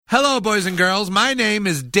Hello, boys and girls. My name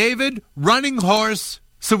is David Running Horse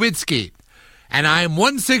Sawitsky, and I am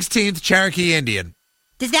 1/16th Cherokee Indian.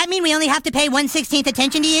 Does that mean we only have to pay 1/16th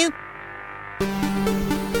attention to you?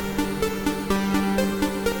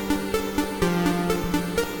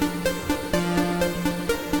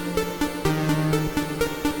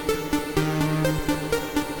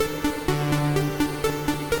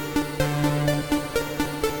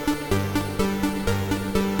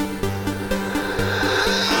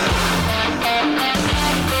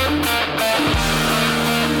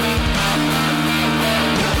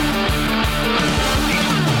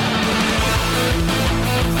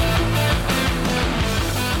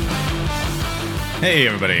 Hey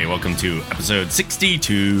everybody, welcome to episode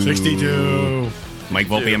 62. 62. Mike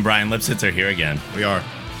Volpe and Brian Lipsitz are here again. We are.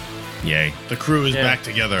 Yay. The crew is back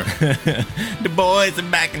together. The boys are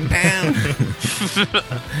back in town.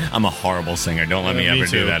 I'm a horrible singer. Don't let me ever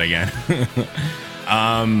do that again.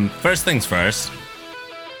 First things first,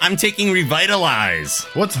 I'm taking Revitalize.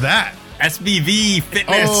 What's that? SBV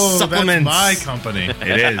fitness supplements. That's my company.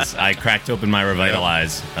 It is. I cracked open my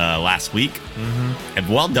Revitalize last week. Mm-hmm. And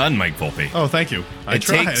well done, Mike Volpe. Oh, thank you. I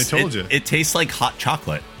tried. I told you. It tastes like hot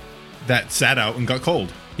chocolate. That sat out and got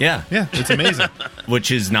cold. Yeah. Yeah, it's amazing.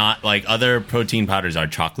 Which is not like other protein powders are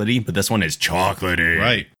chocolatey, but this one is chocolatey.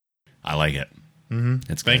 Right. I like it.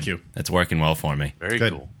 Mm-hmm. It's Thank you. It's working well for me. Very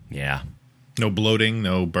Good. cool. Yeah. No bloating,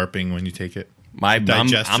 no burping when you take it.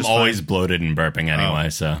 I'm always bloated and burping anyway,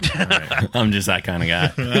 so I'm just that kind of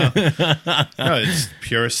guy. No, it's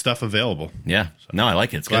purest stuff available. Yeah. No, I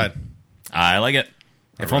like it. It's Glad. good. I like it.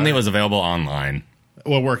 If only it was available online.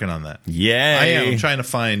 We're working on that. Yay. I am trying to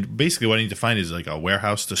find, basically what I need to find is like a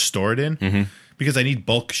warehouse to store it in because I need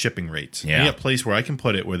bulk shipping rates. Yeah. I need a place where I can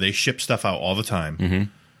put it where they ship stuff out all the time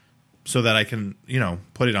so that I can,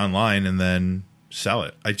 put it online and then sell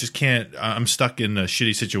it. I just can't. I'm stuck in a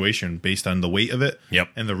shitty situation based on the weight of it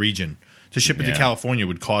and the region. To ship it to California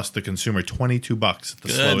would cost the consumer $22 at the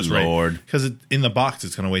slowest rate. Because in the box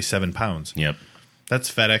it's going to weigh 7 pounds. Yep. That's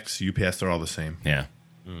FedEx, UPS, they're all the same. Yeah.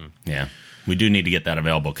 Yeah. We do need to get that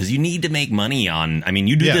available because you need to make money on. I mean,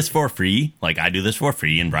 you do this for free. Like I do this for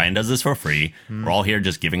free, and Brian does this for free. We're all here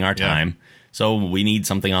just giving our time. So we need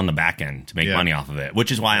something on the back end to make money off of it,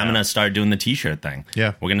 which is why I'm going to start doing the T-shirt thing.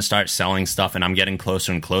 Yeah. We're going to start selling stuff, and I'm getting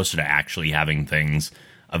closer and closer to actually having things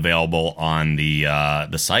available on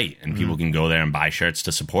the site, and people can go there and buy shirts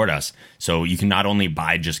to support us. So you can not only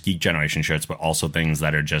buy just Geek Generation shirts, but also things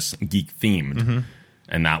that are just geek themed.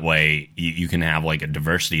 And that way you can have like a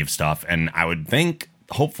diversity of stuff. And I would think,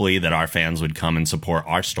 hopefully, that our fans would come and support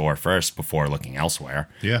our store first before looking elsewhere.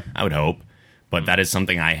 Yeah. I would hope. But that is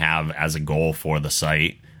something I have as a goal for the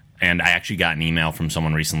site. And I actually got an email from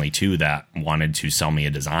someone recently, too, that wanted to sell me a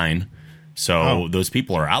design. So those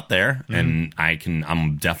people are out there, and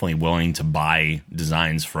I'm definitely willing to buy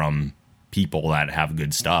designs from people that have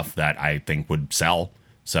good stuff that I think would sell.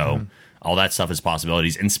 So all that stuff is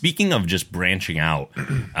possibilities. And speaking of just branching out,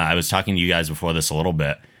 I was talking to you guys before this a little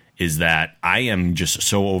bit, is that I am just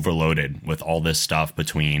so overloaded with all this stuff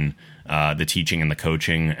between the teaching and the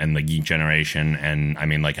coaching and the Geek Generation. And I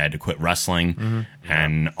mean, like I had to quit wrestling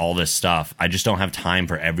and all this stuff. I just don't have time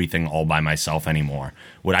for everything all by myself anymore.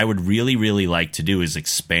 What I would really, really like to do is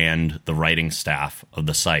expand the writing staff of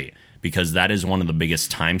the site, because that is one of the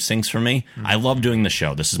biggest time sinks for me. I love doing the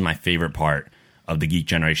show. This is my favorite part of the Geek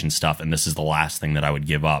Generation stuff, and this is the last thing that I would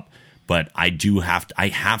give up. But I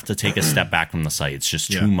have to take a step back from the site. It's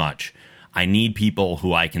just too much. I need people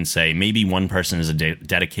who I can say, maybe one person is a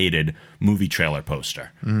dedicated movie trailer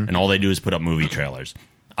poster, and all they do is put up movie trailers.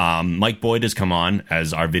 Mike Boyd has come on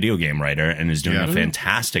as our video game writer and is doing a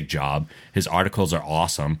fantastic job. His articles are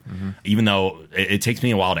awesome, even though it takes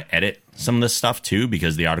me a while to edit some of this stuff too,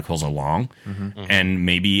 because the articles are long. And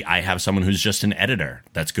maybe I have someone who's just an editor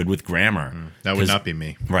that's good with grammar. That would not be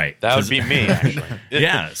me. Right. That would be me, actually.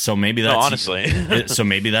 Yeah, so maybe that's... No, honestly. So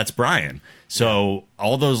maybe that's Brian. So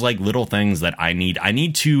all those like little things that I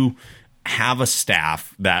need to have a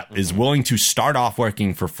staff that is willing to start off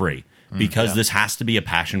working for free, because this has to be a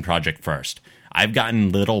passion project first. I've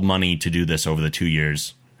gotten little money to do this over the 2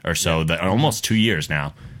 years or so, almost 2 years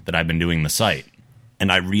now that I've been doing the site.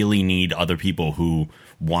 And I really need other people who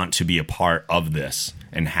want to be a part of this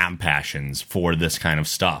and have passions for this kind of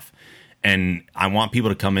stuff. And I want people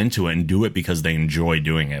to come into it and do it because they enjoy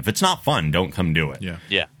doing it. If it's not fun, don't come do it.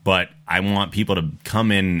 Yeah. But I want people to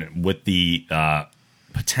come in with the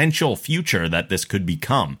potential future that this could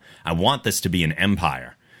become. I want this to be an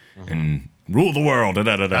empire. And rule the world.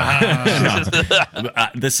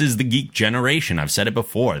 This is the geek generation. I've said it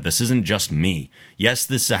before. This isn't just me. Yes,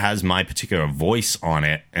 this has my particular voice on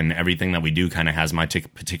it, and everything that we do kind of has my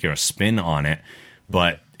particular spin on it.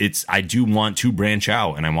 But I do want to branch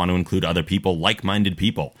out, and I want to include other people, like-minded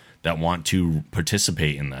people that want to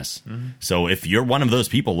participate in this. Mm-hmm. So if you're one of those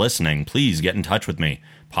people listening, please get in touch with me.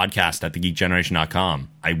 Podcast at thegeekgeneration.com.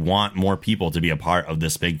 I want more people to be a part of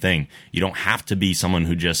this big thing. You don't have to be someone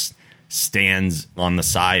who just stands on the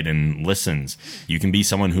side and listens. You can be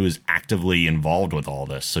someone who is actively involved with all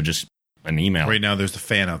this. So just an email. Right now, there's the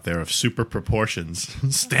fan out there of super proportions,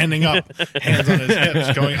 standing up, hands on his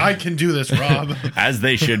hips, going, "I can do this, Rob." As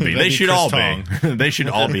they should be. They should all be. They should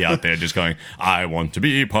all be out there just going, "I want to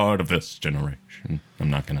be part of this generation."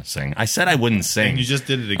 I'm not going to sing. I said I wouldn't sing. And you just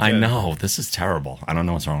did it again. I know. This is terrible. I don't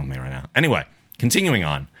know what's wrong with me right now. Anyway, continuing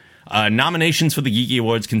on. Nominations for the Geeky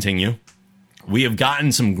Awards continue. We have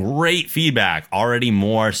gotten some great feedback, already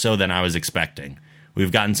more so than I was expecting.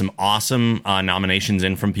 We've gotten some awesome nominations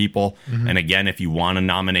in from people. Mm-hmm. And again, if you want to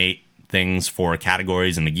nominate things for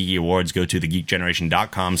categories in the Geeky Awards, go to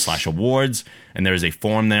thegeekgeneration.com/awards. And there's a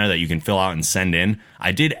form there that you can fill out and send in.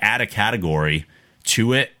 I did add a category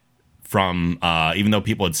to it from, even though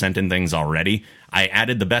people had sent in things already. I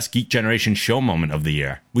added the best Geek Generation show moment of the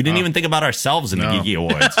year. We didn't even think about ourselves in the Geeky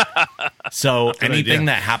Awards. So anything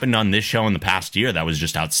that happened on this show in the past year that was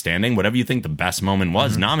just outstanding, whatever you think the best moment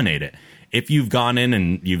was, nominate it. If you've gone in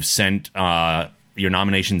and you've sent your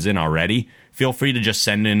nominations in already, feel free to just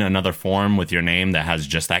send in another form with your name that has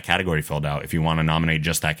just that category filled out if you want to nominate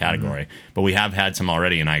just that category. But we have had some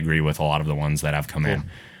already, and I agree with a lot of the ones that have come in.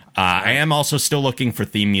 I am also still looking for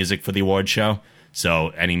theme music for the award show. So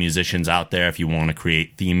any musicians out there, if you want to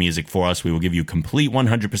create theme music for us, we will give you complete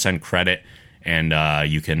 100% credit, and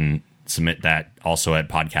you can submit that also at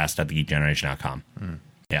podcast@thegeekgeneration.com.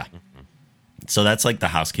 Yeah. So that's like the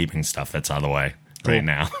housekeeping stuff that's out of the way right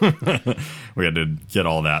now. We had to get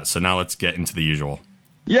all that. So now let's get into the usual.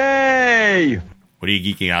 Yay! What are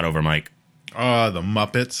you geeking out over, Mike? The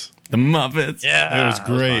Muppets. The Muppets. Yeah. It was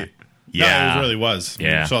great. Yeah. No, it really was.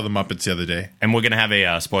 Yeah. I saw the Muppets the other day. And we're going to have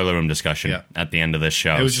a spoiler room discussion at the end of this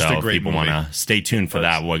show. It was just so a great if people want to stay tuned for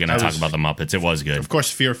that, we're going to talk about the Muppets. It was good. Of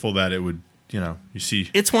course, fearful that it would, you see.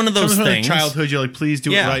 It's one of those things. Like childhood, you're like, please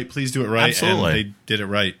do it right. Please do it right. Absolutely. And they did it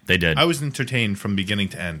right. They did. I was entertained from beginning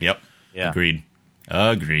to end. Yep. Yeah. Agreed. What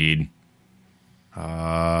else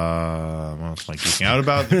am I geeking out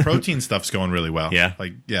about? The protein stuff's going really well. Yeah.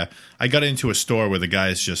 I got into a store where the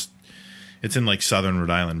guy's just, it's in like southern Rhode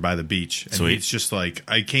Island by the beach. And Sweet. It's just like,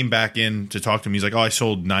 I came back in to talk to him. He's like, "Oh, I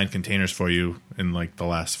sold 9 containers for you in like the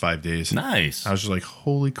last 5 days." Nice. I was just like,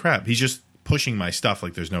 holy crap. He's just pushing my stuff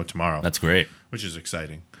like there's no tomorrow. That's great. Which is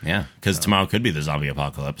exciting. Yeah, because tomorrow could be the zombie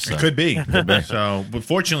apocalypse. So. It could be. So, but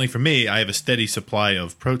fortunately for me, I have a steady supply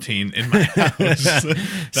of protein in my house that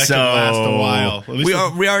can last a while. At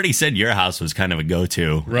least we already said your house was kind of a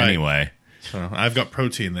go-to anyway. So I've got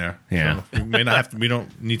protein there. Yeah. So we may not have to. We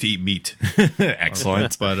don't need to eat meat.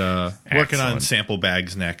 Excellent. But working on sample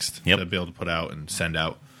bags next to be able to put out and send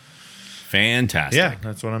out. Fantastic. Yeah,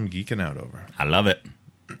 that's what I'm geeking out over. I love it.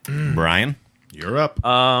 Brian? You're up.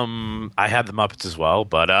 I had the Muppets as well,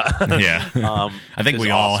 but yeah. I think we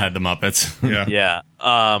all had the Muppets. Yeah.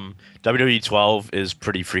 WWE 12 is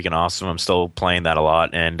pretty freaking awesome. I'm still playing that a lot,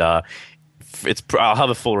 and I'll have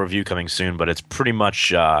a full review coming soon, but it's pretty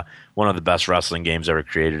much one of the best wrestling games ever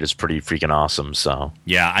created. It's pretty freaking awesome. So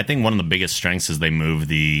yeah, I think one of the biggest strengths is they move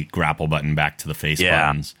the grapple button back to the face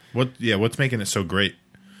buttons. What's making it so great?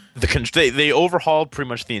 They overhauled pretty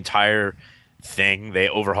much the entire thing. They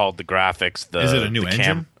overhauled the graphics. Is it a new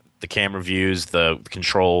engine? The camera views, the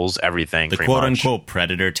controls, everything. The quote-unquote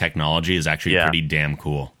Predator technology is actually pretty damn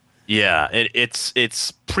cool. Yeah,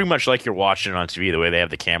 it's pretty much like you're watching it on TV. The way they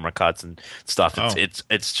have the camera cuts and stuff,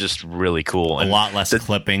 it's just really cool. A lot less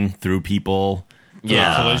clipping through people.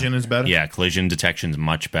 Yeah, collision is better. Yeah, collision detection's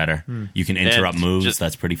much better. You can interrupt moves.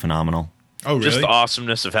 That's pretty phenomenal. Oh, really? Just the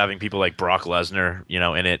awesomeness of having people like Brock Lesnar,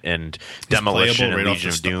 in it, and Demolition and Legion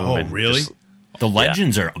of Doom. Oh, really? The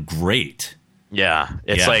Legends are great. Yeah,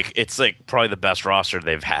 it's like probably the best roster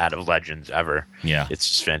they've had of Legends ever. Yeah, it's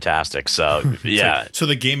just fantastic. So yeah, so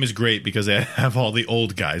the game is great because they have all the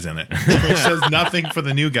old guys in it, which says nothing for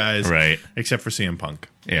the new guys, right? Except for CM Punk.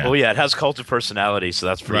 Yeah. Well, yeah, it has cult of personality, so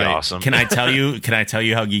that's pretty awesome. Can I tell you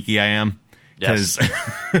how geeky I am? Because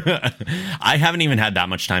I haven't even had that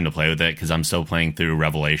much time to play with it because I'm still playing through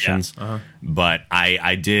Revelations. Yeah. But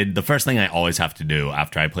I did the first thing I always have to do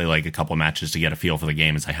after I play like a couple matches to get a feel for the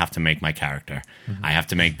game is I have to make my character. I have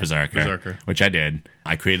to make Berserker, which I did.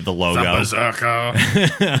 I created the logo. The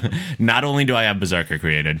Berserker. Not only do I have Berserker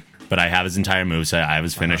created, but I have his entire moveset. I have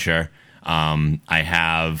his finisher. I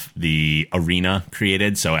have the arena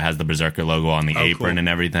created, so it has the Berserker logo on the apron and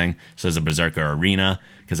everything. So there's a Berserker arena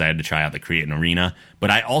because I had to try out the create an arena. But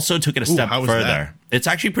I also took it a step further. That? It's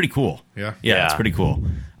actually pretty cool. Yeah, it's pretty cool.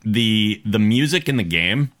 The music in the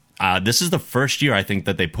game. This is the first year I think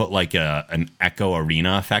that they put like an echo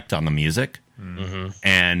arena effect on the music,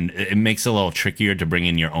 and it makes it a little trickier to bring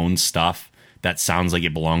in your own stuff that sounds like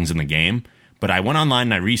it belongs in the game. But I went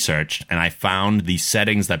online and I researched, and I found the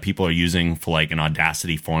settings that people are using for like an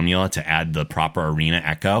Audacity formula to add the proper arena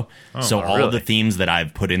echo. So all of the themes that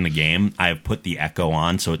I've put in the game, I've put the echo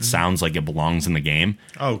on, so it sounds like it belongs in the game.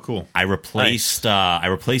 Oh, cool! I replaced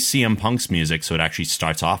CM Punk's music so it actually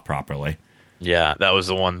starts off properly. Yeah, that was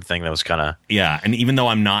the one thing that was kind of... Yeah, and even though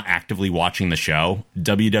I'm not actively watching the show,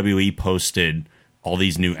 WWE posted all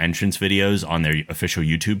these new entrance videos on their official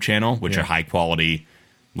YouTube channel, which are high quality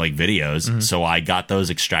like videos. So I got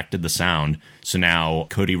those, extracted the sound. So now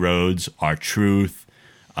Cody Rhodes, R-Truth,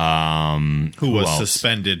 who was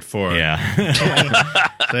suspended for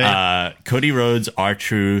Cody Rhodes,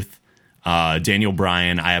 R-Truth, Daniel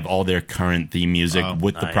Bryan. I have all their current theme music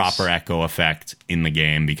with the proper echo effect in the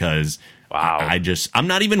game because I'm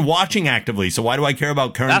not even watching actively, so why do I care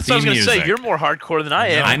about current theme music? That's what I was going to say. You're more hardcore than I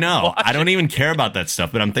am. I know. I don't even care about that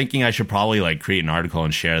stuff, but I'm thinking I should probably like create an article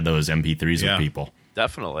and share those MP3s with people.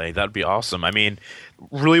 Definitely. That'd be awesome. I mean,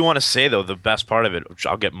 really want to say, though, the best part of it, which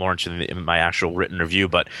I'll get more into in my actual written review,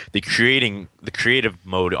 but the creative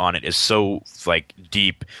mode on it is so, like,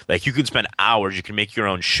 deep. Like, you can spend hours. You can make your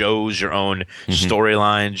own shows, your own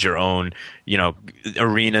storylines, your own,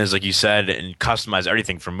 arenas, like you said, and customize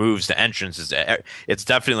everything from moves to entrances. It's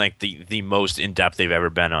definitely, like, the most in-depth they've ever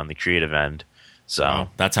been on the creative end. So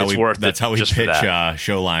that's how we pitch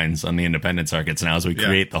show lines on the independent circuits now, as we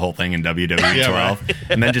create the whole thing in WWE 12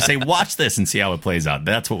 and then just say, watch this and see how it plays out.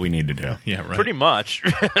 That's what we need to do. Yeah, right. Pretty much.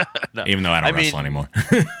 No. Even though I don't wrestle anymore.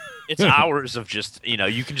 It's hours of just, you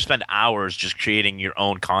can just spend hours just creating your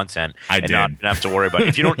own content not have to worry about it.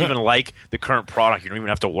 If you don't even like the current product, you don't even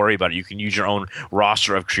have to worry about it. You can use your own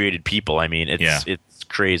roster of created people. I mean, it's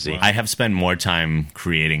crazy. I have spent more time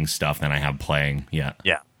creating stuff than I have playing yet.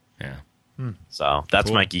 Yeah. So that's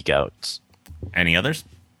my geek outs. Any others?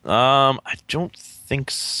 I don't think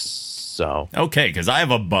so. Okay, because I have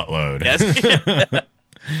a buttload. Yes.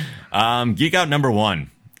 Geek out number 1,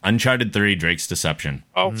 Uncharted 3: Drake's Deception.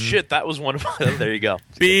 Oh shit, that was one of my. There you go.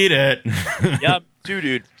 Beat it. Yep,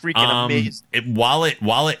 dude, freaking amazing. While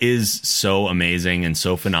it is so amazing and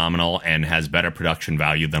so phenomenal and has better production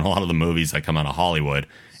value than a lot of the movies that come out of Hollywood,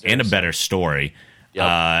 and a better story,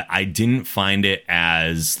 I didn't find it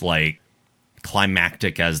as like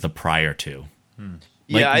climactic as the prior two.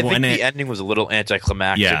 Like, I think the ending was a little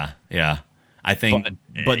anticlimactic. Yeah. I think,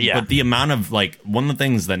 but the amount of like one of the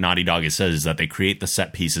things that Naughty Dog has said is that they create the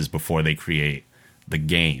set pieces before they create the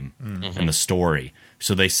game and the story.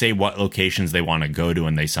 So they say what locations they want to go to,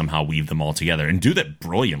 and they somehow weave them all together and do that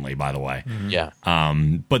brilliantly, by the way. Yeah.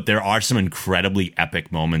 But there are some incredibly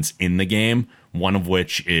epic moments in the game. One of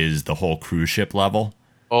which is the whole cruise ship level.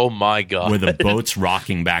 Oh my god! Where the boat's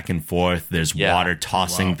rocking back and forth. There's water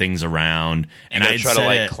tossing things around, and I try to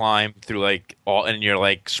like climb through like all, and your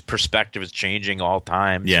like perspective is changing all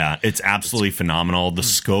times. Yeah, it's absolutely phenomenal. The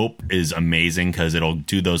scope is amazing because it'll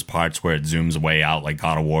do those parts where it zooms way out, like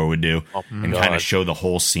God of War would do, and kind of show the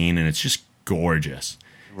whole scene, and it's just gorgeous.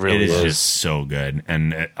 Really it is just so good,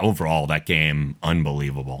 and overall that game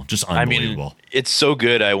unbelievable, just unbelievable. I mean, it's so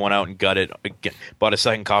good. I went out and got it, bought a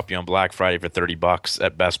second copy on Black Friday for $30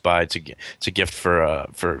 at Best Buy to gift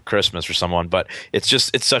for Christmas for someone. But it's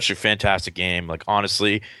such a fantastic game. Like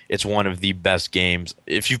honestly, it's one of the best games.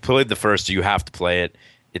 If you've played the first, you have to play it.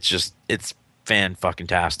 It's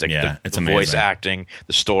fan-fucking-tastic. Yeah, it's amazing. Voice acting,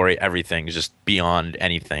 the story, everything is just beyond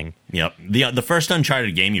anything. Yep. The first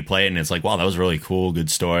Uncharted game, you play it, and it's like, wow, that was really cool,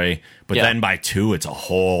 good story. But then by 2, it's a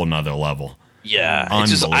whole nother level. Yeah.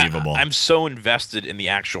 Unbelievable. I'm so invested in the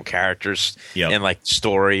actual characters and, like,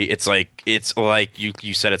 story. It's like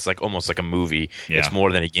you said, it's like almost like a movie. Yeah. It's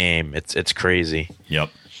more than a game. It's crazy.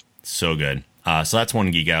 Yep. So good. So that's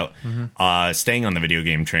one geek out. Staying on the video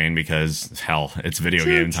game train because, hell, it's video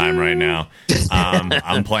game time right now.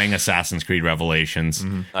 I'm playing Assassin's Creed Revelations.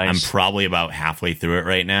 Nice. I'm probably about halfway through it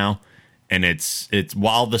right now. And it's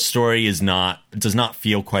while the story does not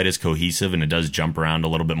feel quite as cohesive and it does jump around a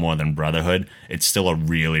little bit more than Brotherhood, it's still a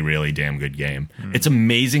really, really damn good game. It's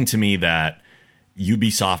amazing to me that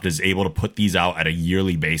Ubisoft is able to put these out at a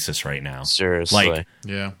yearly basis right now. Seriously.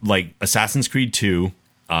 Like Assassin's Creed 2,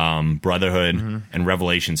 Brotherhood, and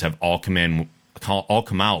Revelations have all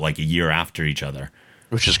come out like a year after each other,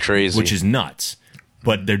 which is crazy, which is nuts.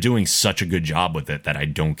 but they're doing such a good job with it that I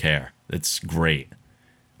don't care. It's great.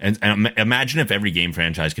 And imagine if every game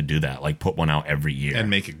franchise could do that, like put one out every year. And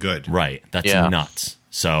make it good. Right. That's nuts.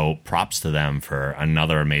 So props to them for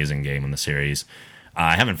another amazing game in the series.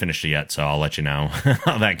 I haven't finished it yet, so I'll let you know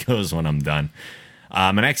how that goes when I'm done.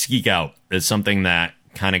 My next Geek Out is something that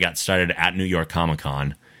kind of got started at New York Comic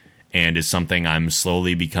Con and is something I'm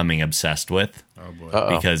slowly becoming obsessed with. Oh,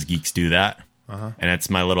 boy. Because geeks do that. And it's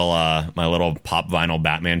my little pop vinyl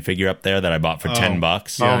Batman figure up there that I bought for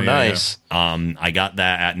 $10. Yeah, nice. I got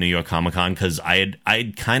that at New York Comic Con because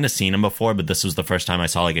I'd kind of seen them before, but this was the first time I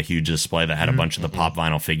saw like a huge display that had a bunch of the pop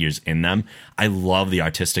vinyl figures in them. I love the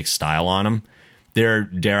artistic style on them. They're,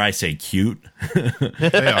 dare I say, cute.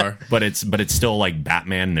 They are, but it's still like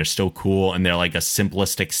Batman. And they're still cool, and they're like a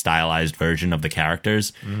simplistic, stylized version of the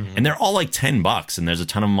characters. And they're all like $10, and there's a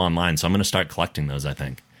ton of them online. So I'm going to start collecting those. I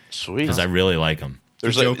think. Sweet, because I really like them.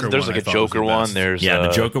 There's like a Joker one. There's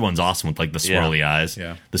the Joker one's awesome with like the swirly eyes.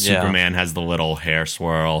 Yeah. The Superman has the little hair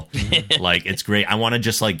swirl. Like it's great. I want to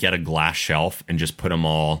just like get a glass shelf and just put them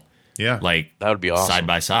all. Yeah, like that would be awesome. Side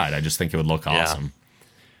by side. I just think it would look awesome.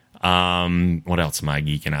 What else am I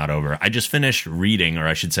geeking out over? I just finished reading, or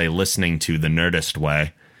I should say, listening to The Nerdist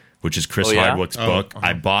Way, which is Chris Hardwick's book.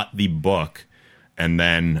 I bought the book, and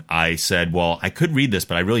then I said, "Well, I could read this,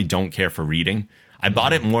 but I really don't care for reading." I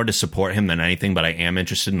bought it more to support him than anything, but I am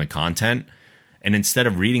interested in the content. And instead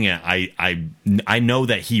of reading it, I know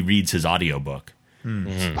that he reads his audiobook.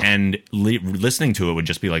 And listening to it would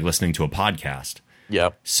just be like listening to a podcast.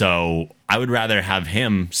 Yep. So I would rather have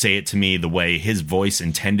him say it to me the way his voice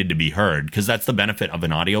intended to be heard, because that's the benefit of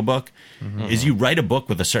an audiobook, is you write a book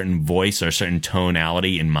with a certain voice or a certain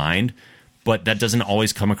tonality in mind, but that doesn't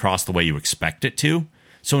always come across the way you expect it to.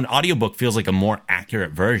 So an audiobook feels like a more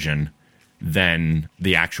accurate version than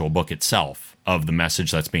the actual book itself of the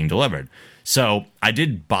message that's being delivered. So I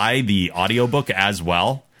did buy the audiobook as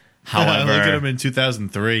well. However, look at him in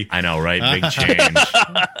 2003. I know, right? Big change.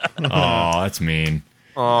 Oh, that's mean.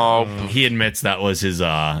 Oh, he admits that was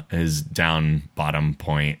his down bottom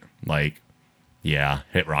point. Like, yeah,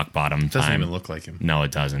 hit rock bottom. Doesn't time. even look like him. No,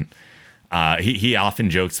 it doesn't. He often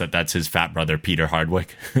jokes that that's his fat brother Peter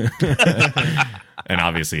Hardwick, and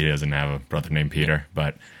obviously he doesn't have a brother named Peter.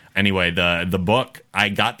 But anyway, the book, I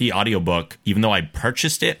got the audiobook, even though I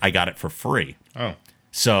purchased it, I got it for free. Oh.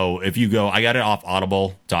 So if you go, I got it off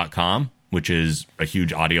audible.com, which is a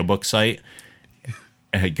huge audiobook site.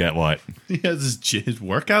 Get what? He has his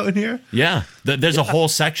workout in here? Yeah. There's a whole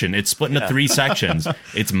section. It's split into 3 sections.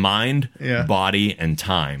 It's mind, body, and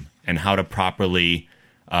time, and how to properly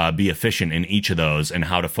be efficient in each of those, and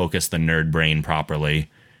how to focus the nerd brain properly.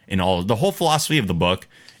 The whole philosophy of the book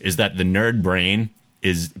is that the nerd brain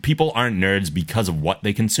is, people aren't nerds because of what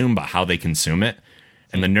they consume, but how they consume it.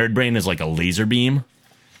 And the nerd brain is like a laser beam.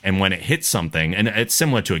 And when it hits something, and it's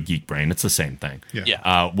similar to a geek brain, it's the same thing.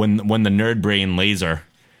 Yeah. When the nerd brain laser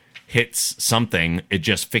hits something, it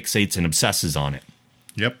just fixates and obsesses on it.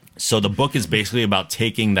 Yep. So the book is basically about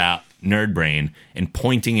taking that nerd brain and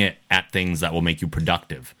pointing it at things that will make you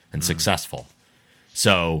productive and successful.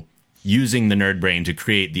 So using the nerd brain to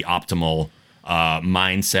create the optimal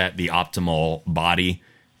mindset, the optimal body,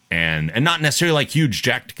 and not necessarily like huge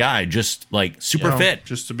jacked guy, just like super fit,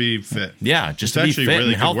 just to be fit. Yeah, just it's to be fit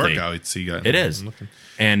really and healthy. Workout. It is,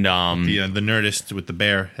 and the Nerdist with the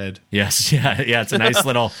bear head. Yes, yeah. It's a nice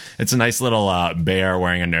little, bear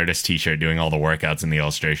wearing a Nerdist t-shirt doing all the workouts and the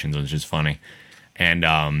illustrations, which is funny. And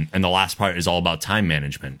the last part is all about time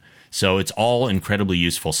management. So it's all incredibly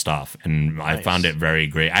useful stuff, and nice. I found it very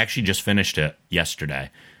great. I actually just finished it yesterday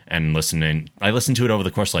and I listened to it over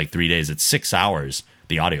the course of like 3 days. It's 6 hours.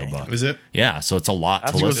 The audiobook. Is it? Yeah, so it's a lot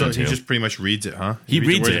to listen to. He just pretty much reads it, huh? He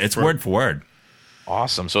reads it. It's word for word.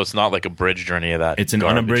 Awesome. So it's not like abridged or any of that. It's an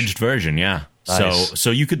unabridged version, yeah. Nice.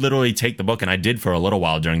 So you could literally take the book, and I did for a little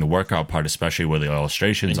while during the workout part, especially where the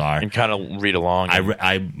illustrations are. And kind of read along.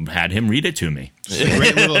 I had him read it to me. It's a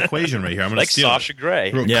great little equation right here. I'm going to like steal Sasha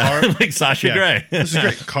Grey. Yeah, like Sasha Grey. This is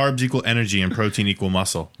great. Carbs equal energy and protein equal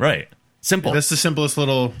muscle. Right. Simple. That's the simplest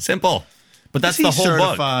little... Simple. But that's the whole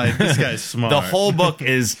certified? book. This guy's smart. The whole book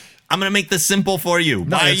is... I'm going to make this simple for you.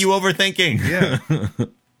 Why are you overthinking? Yeah.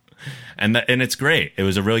 and it's great. It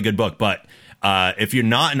was a really good book. But if you're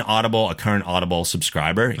not a current Audible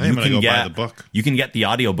subscriber, you can buy the book. You can get the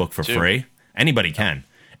audiobook for free. Anybody can.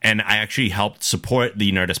 And I actually helped support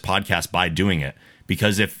the Nerdist podcast by doing it.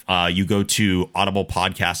 Because if you go to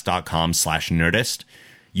audiblepodcast.com/nerdist,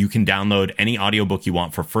 you can download any audiobook you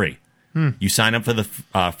want for free. You sign up for the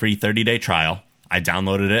free 30-day trial. I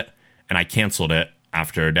downloaded it, and I canceled it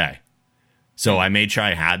after a day. So I made sure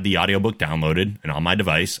I had the audiobook downloaded and on my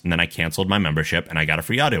device, and then I canceled my membership and I got a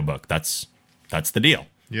free audiobook. That's the deal.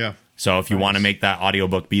 Yeah. So if you want to make that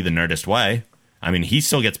audiobook be the Nerdist way, I mean, he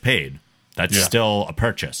still gets paid. That's still a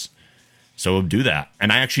purchase. So do that.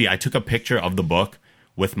 And I took a picture of the book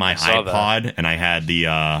with my iPod, and I had the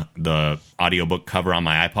audiobook cover on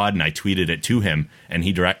my iPod, and I tweeted it to him, and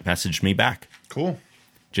he direct messaged me back. Cool.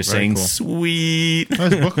 Just Very saying, cool. Sweet.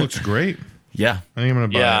 This book looks great. Yeah. I think I'm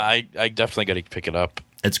going to buy it. I definitely got to pick it up.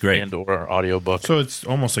 It's great. And or audiobook. So it's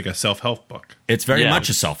almost like a self-help book. It's very much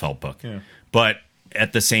a self-help book. Yeah. But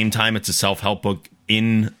at the same time, it's a self-help book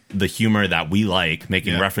in the humor that we like,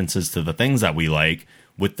 making references to the things that we like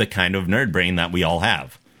with the kind of nerd brain that we all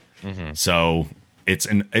have. Mm-hmm. So it's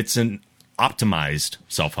an optimized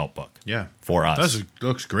self-help book. Yeah. For us. That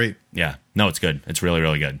looks great. Yeah. No, it's good. It's really,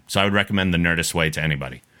 really good. So I would recommend The Nerdist Way to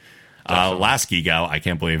anybody. Last Geek Out, I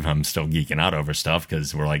can't believe I'm still geeking out over stuff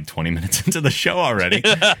because we're like 20 minutes into the show already.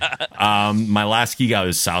 My last Geek Out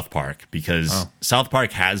is South Park because South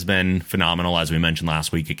Park has been phenomenal. As we mentioned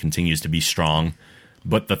last week, it continues to be strong.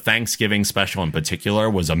 But the Thanksgiving special in particular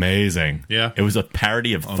was amazing. Yeah. It was a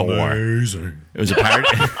parody of Thor. Amazing. It was a parody.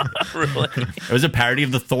 Really? It was a parody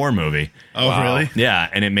of the Thor movie. Oh, really? Yeah,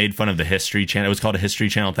 and it made fun of the History Channel. It was called a History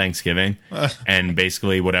Channel Thanksgiving. And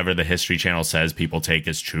basically whatever the History Channel says, people take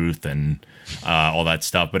as truth and all that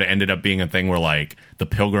stuff. But it ended up being a thing where, like, the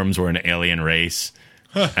Pilgrims were an alien race.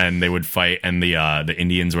 And they would fight, and the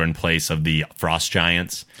Indians were in place of the Frost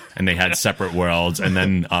Giants, and they had separate worlds. And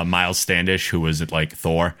then Miles Standish, who was like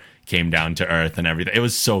Thor, came down to Earth and everything. It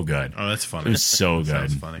was so good. Oh, that's funny. It was so good.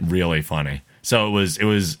 Sounds funny. Really funny. So it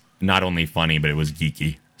was not only funny, but it was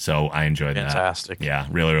geeky. So I enjoyed that. Fantastic. Yeah,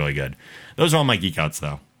 really, really good. Those are all my geek outs,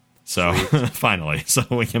 though. So finally, so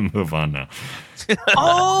we can move on now.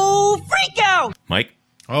 Oh, freak out! Mike?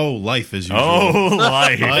 Oh, life as usual. Oh,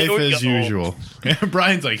 life. Life Here we as go. usual.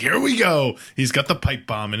 Brian's like, here we go. He's got the pipe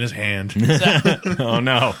bomb in his hand. Oh,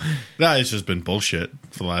 no. It's just been bullshit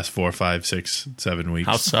for the last 4, 5, 6, 7 weeks.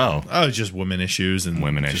 How so? Oh, it's just women issues and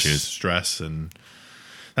Women just issues. stress, and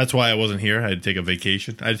that's why I wasn't here. I had to take a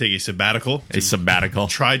vacation. I had to take a sabbatical. A sabbatical.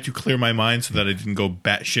 Try to clear my mind so that I didn't go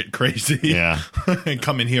batshit crazy. Yeah. And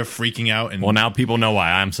come in here freaking out. And Well, now people know why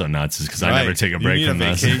I'm so nuts is because I never take a You break need from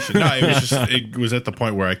this. vacation. No, it was at the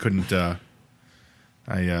point where I couldn't.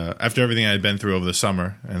 After everything I had been through over the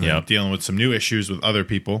summer and then dealing with some new issues with other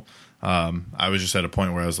people, I was just at a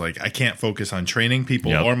point where I was like, I can't focus on training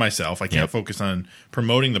people or myself. I can't focus on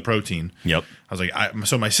promoting the protein. Yep. I was like,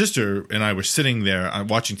 so my sister and I were sitting there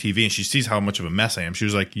watching TV, and she sees how much of a mess I am. She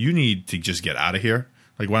was like, "You need to just get out of here.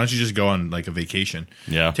 Like, why don't you just go on like a vacation?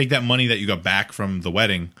 Yeah. Take that money that you got back from the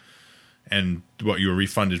wedding and what you were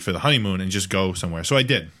refunded for the honeymoon, and just go somewhere." So I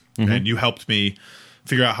did, and you helped me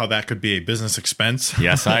figure out how that could be a business expense.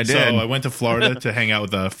 Yes, I did. So I went to Florida to hang out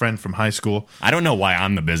with a friend from high school. I don't know why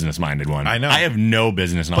I'm the business-minded one. I know. I have no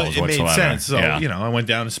business But knowledge it whatsoever. made sense. So, yeah. I went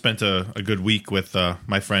down and spent a good week with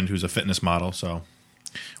my friend who's a fitness model. So,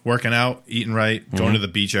 working out, eating right, going to the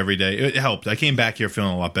beach every day. It helped. I came back here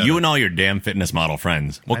feeling a lot better. You and all your damn fitness model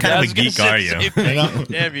friends. What I kind of was a gonna geek say are the you? same thing. know.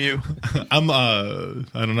 Damn you. I'm I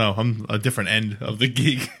don't know. I'm a different end of the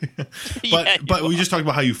geek. Yeah, but we just talked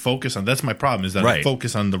about how you focus on. That's my problem, is that I Right.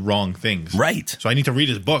 focus on the wrong things. Right. So I need to read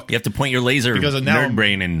his book. You have to point your laser Because now nerd I'm-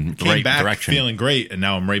 brain in the Came right back direction. feeling great, and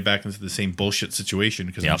now I'm right back into the same bullshit situation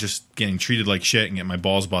because I'm Yep. just getting treated like shit and getting my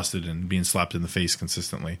balls busted and being slapped in the face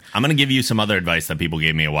consistently. I'm going to give you some other advice that people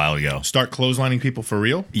gave me a while ago. Start clotheslining people for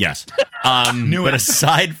real. Yes. Knew But it.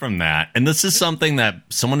 aside from that, and this is something that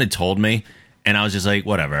someone had told me, and I was just like,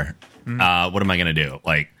 whatever. What am I going to do?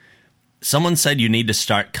 Like, someone said you need to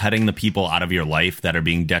start cutting the people out of your life that are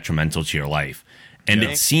being detrimental to your life. And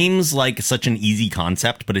it seems like such an easy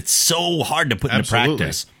concept, but it's so hard to put Absolutely. into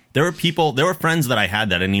practice. There were friends that I had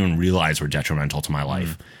that I didn't even realize were detrimental to my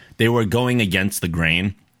life. They were going against the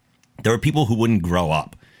grain. There were people who wouldn't grow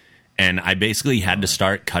up. And I basically had to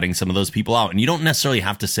start cutting some of those people out. And you don't necessarily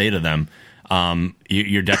have to say to them,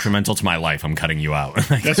 you're detrimental to my life. I'm cutting you out.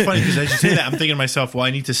 That's funny because as you say that, I'm thinking to myself, well, I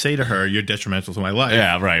need to say to her, "You're detrimental to my life."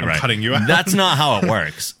 Yeah, right, I'm right. cutting you out. That's not how it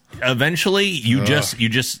works. Eventually, you just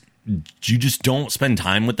don't spend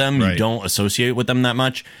time with them. You Right. don't associate with them that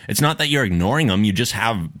much. It's not that you're ignoring them. You just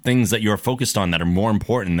have things that you're focused on that are more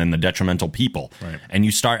important than the detrimental people. Right. And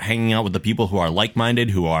you start hanging out with the people who are like-minded,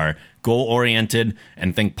 who are goal-oriented,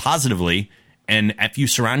 and think positively. And if you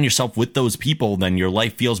surround yourself with those people, then your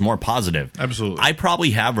life feels more positive. Absolutely. I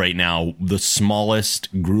probably have right now the smallest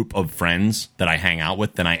group of friends that I hang out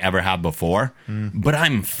with than I ever have before, but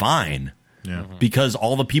I'm fine. Yeah. Because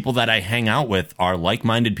all the people that I hang out with are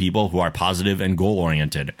like-minded people who are positive and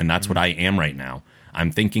goal-oriented, and that's what I am right now.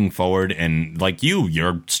 I'm thinking forward, and like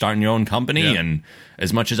you're starting your own company, and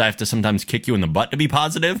as much as I have to sometimes kick you in the butt to be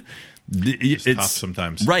positive, it's tough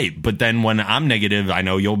sometimes. Right, but then when I'm negative, I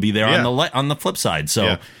know you'll be there on the flip side.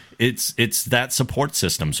 So it's that support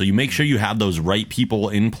system. So you make sure you have those right people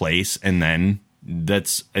in place, and then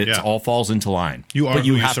all falls into line. You are but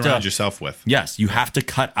who you surround yourself with. Yes, you have to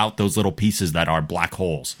cut out those little pieces that are black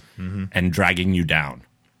holes and dragging you down.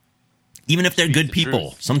 Even if they're good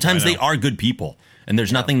people, sometimes they are good people, and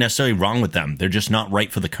there's nothing necessarily wrong with them. They're just not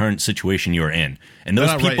right for the current situation you're in. And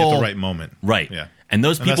those people right at the right moment, right? Yeah, and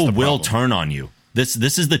those people will turn on you. This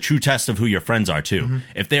is the true test of who your friends are too.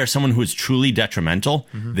 If they are someone who is truly detrimental,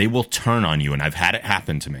 they will turn on you, and I've had it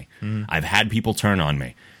happen to me. I've had people turn on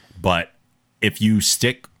me, but if you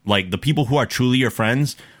stick, like the people who are truly your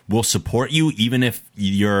friends will support you even if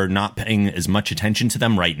you're not paying as much attention to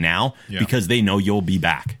them right now because they know you'll be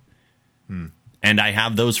back. And I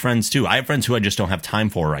have those friends too. I have friends who I just don't have time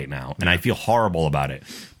for right now, and I feel horrible about it.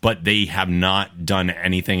 But they have not done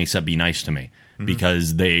anything except be nice to me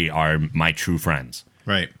because they are my true friends.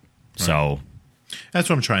 Right. So that's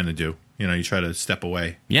what I'm trying to do. You know, you try to step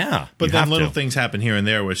away. Yeah. But then little things happen here and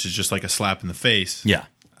there, which is just like a slap in the face. Yeah.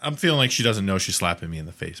 I'm feeling like she doesn't know she's slapping me in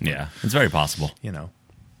the face. But, yeah, it's very possible. You know.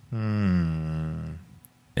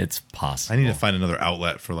 It's possible. I need to find another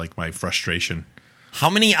outlet for like my frustration. How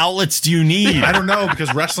many outlets do you need? I don't know,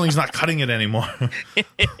 because wrestling's not cutting it anymore. I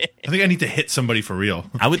think I need to hit somebody for real.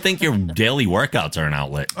 I would think your daily workouts are an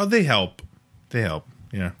outlet. Oh, they help. They help.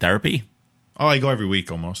 Yeah. Therapy? Oh, I go every week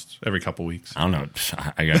almost. Every couple weeks. I don't know.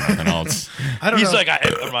 I got nothing else. He's like, I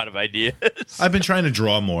have a lot of ideas. I've been trying to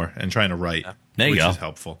draw more and trying to write. There you which go. is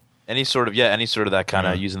helpful. Any sort of that kind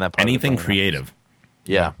of using that part anything of the creative.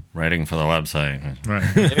 Yeah. Writing for the website. Right.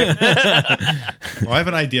 Well, I have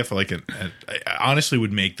an idea for like I honestly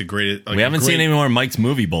would make the greatest. Like we haven't seen any more Mike's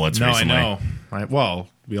movie bullets recently. I know. Well,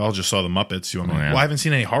 we all just saw the Muppets. Well, I haven't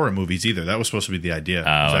seen any horror movies either. That was supposed to be the idea.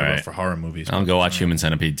 I wrote for horror movies. I'll go watch Human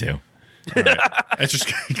Centipede too. Right. It's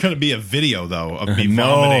just going to be a video though of me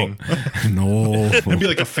vomiting. No, it'd be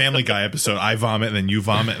like a Family Guy episode. I vomit, and then you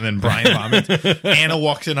vomit, and then Brian vomits. Anna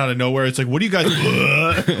walks in out of nowhere. It's like, what do you guys? It'd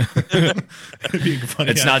be a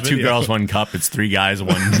funny. It's not video. 2 girls, 1 cup. It's 3 guys,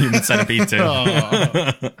 1 Human Centipede too.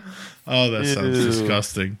 Oh, that sounds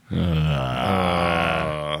disgusting.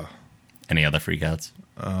 Any other freakouts?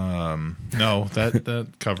 No, that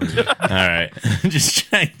covers it. All right, just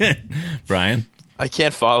checking. Brian. I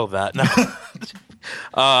can't follow that. No.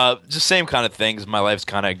 Just same kind of things. My life's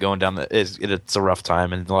kind of going down it's a rough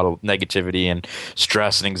time and a lot of negativity and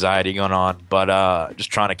stress and anxiety going on. But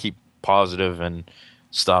just trying to keep positive and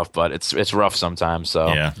stuff. But it's rough sometimes.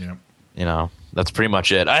 So you know, that's pretty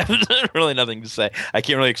much it. I have really nothing to say. I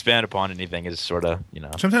can't really expand upon anything. It's sort of, you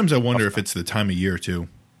know. Sometimes I wonder if it's the time of year too.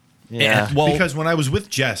 Yeah. Well, because when I was with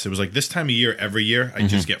Jess, it was like this time of year every year I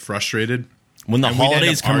just get frustrated. When the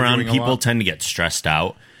holidays come around, people tend to get stressed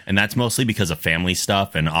out, and that's mostly because of family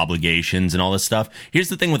stuff and obligations and all this stuff. Here's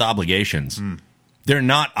the thing with obligations. They're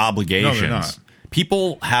not obligations. No, they're not.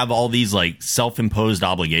 People have all these like self-imposed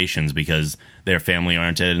obligations because they're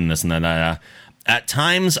family-oriented and this and that. At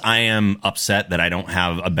times, I am upset that I don't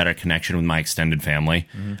have a better connection with my extended family.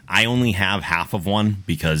 I only have half of one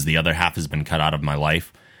because the other half has been cut out of my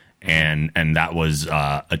life. And that was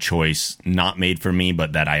a choice not made for me,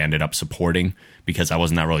 but that I ended up supporting because I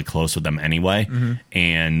wasn't that really close with them anyway.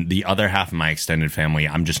 And the other half of my extended family,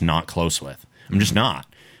 I'm just not close with. I'm just not.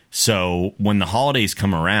 So when the holidays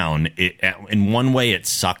come around, in one way it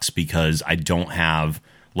sucks because I don't have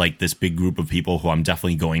like this big group of people who I'm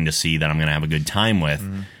definitely going to see that I'm going to have a good time with.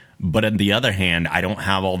 But on the other hand, I don't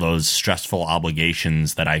have all those stressful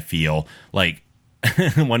obligations that I feel like.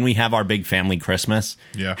 When we have our big family Christmas,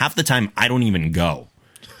 half the time I don't even go.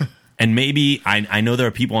 And maybe I know there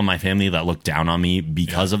are people in my family that look down on me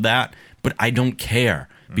because of that, but I don't care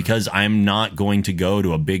because I'm not going to go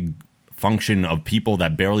to a big function of people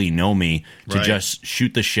that barely know me to just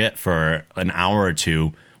shoot the shit for an hour or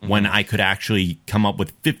two when I could actually come up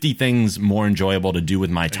with 50 things more enjoyable to do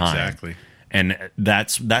with my time. Exactly. And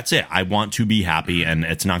that's it. I want to be happy, and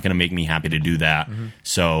it's not going to make me happy to do that.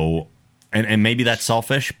 So... And maybe that's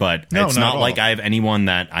selfish, but it's not like I have anyone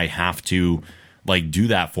that I have to like do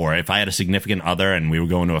that for. If I had a significant other and we were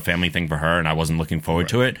going to a family thing for her and I wasn't looking forward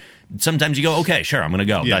to it, sometimes you go, okay, sure, I'm going to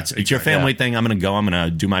go. It's your family thing. I'm going to go. I'm going to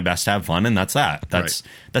do my best to have fun, and that's that.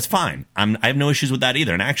 That's fine. I have no issues with that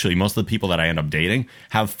either. And actually, most of the people that I end up dating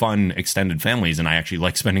have fun extended families, and I actually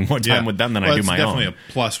like spending more time with them than I do my own. It's definitely a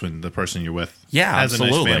plus when the person you're with has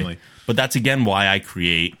absolutely. a nice family. But that's again why I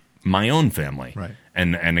create my own family. Right.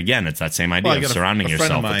 And again, it's that same idea of surrounding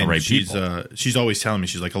yourself with the right people. She's always telling me,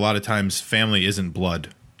 she's like, a lot of times family isn't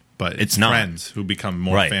blood, but it's not. friends who become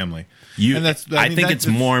more family. I think it's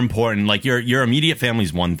more important. Like your immediate family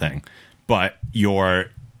is one thing, but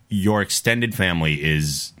your extended family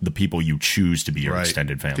is the people you choose to be your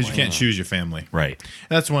extended family. Because you can't choose your family. Right. And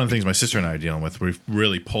that's one of the things my sister and I are dealing with. We've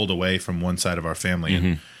really pulled away from one side of our family,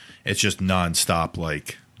 and it's just nonstop,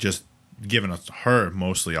 like, just giving her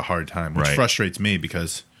mostly a hard time, which frustrates me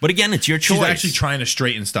because... But again, it's your choice. She's actually trying to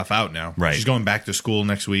straighten stuff out now. Right. She's going back to school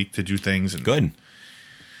next week to do things. And, Good.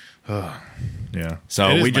 Yeah.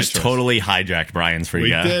 So we just totally hijacked Brian's for you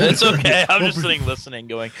guys. It's okay. I'm just sitting listening,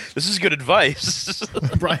 going, "This is good advice."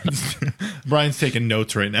 Brian's taking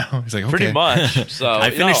notes right now. He's like, okay. Pretty much. So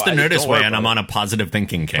I finished the Nerdist Way, and I'm on a positive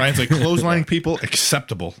thinking kick. Brian's like, clotheslining people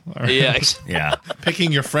acceptable. Right. Yeah.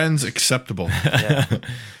 Picking your friends acceptable. Yeah.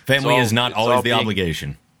 Family is not always the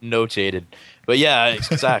obligation. Notated. But yeah,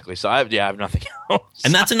 exactly. So I have nothing else.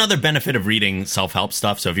 And that's another benefit of reading self-help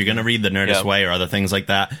stuff. So if you're going to read The Nerdist Way or other things like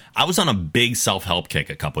that, I was on a big self-help kick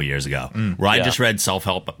a couple years ago where I just read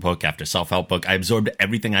self-help book after self-help book. I absorbed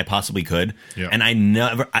everything I possibly could. Yeah. And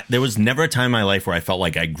there was never a time in my life where I felt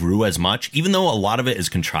like I grew as much, even though a lot of it is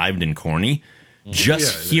contrived and corny.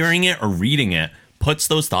 Just hearing it or reading it puts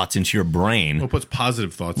those thoughts into your brain. Well, it puts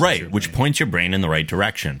positive thoughts into your which brain. Points your brain in the right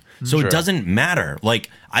direction. So it doesn't matter.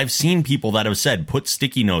 Like, I've seen people that have said, put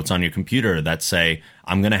sticky notes on your computer that say,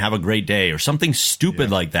 I'm going to have a great day, or something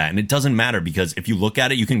stupid like that. And it doesn't matter, because if you look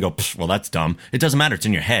at it, you can go, well, that's dumb. It doesn't matter. It's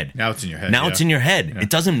in your head. Now it's in your head. It's in your head. Yeah.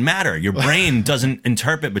 It doesn't matter. Your brain doesn't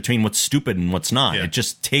interpret between what's stupid and what's not. Yeah. It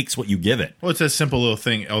just takes what you give it. Well, it's a simple little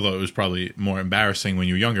thing, although it was probably more embarrassing when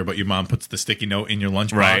you were younger, but your mom puts the sticky note in your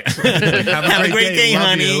lunchbox. Right. Like, have a great day,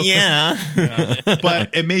 honey. Yeah.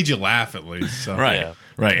 But it made you laugh at least. So. Right. Yeah.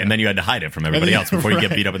 Right, and then you had to hide it from everybody else before you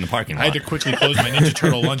get beat up in the parking lot. I had to quickly close my Ninja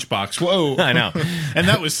Turtle lunchbox. Whoa. I know. And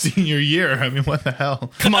that was senior year. I mean, what the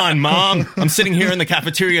hell? Come on, Mom. I'm sitting here in the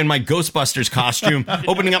cafeteria in my Ghostbusters costume,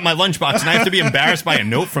 opening up my lunchbox, and I have to be embarrassed by a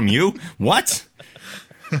note from you? What?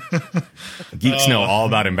 Geeks know all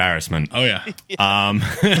about embarrassment. Oh, yeah.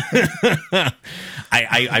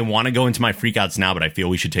 I want to go into my freakouts now, but I feel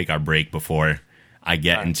we should take our break before I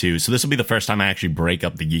get into. So this will be the first time I actually break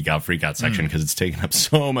up the Geek Out Freakout section, because it's taken up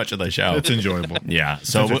so much of the show. It's enjoyable. Yeah.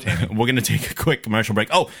 So we're going to take a quick commercial break.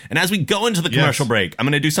 Oh, and as we go into the commercial break, I'm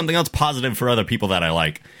going to do something else positive for other people that I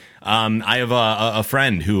like. I have a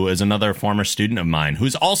friend who is another former student of mine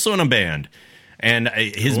who's also in a band. And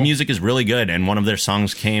his music is really good. And one of their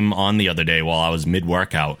songs came on the other day while I was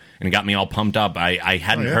mid-workout, and it got me all pumped up. I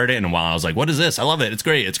hadn't heard it in a while. I was like, what is this? I love it. It's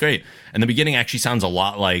great. It's great. And the beginning actually sounds a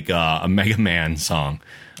lot like a Mega Man song,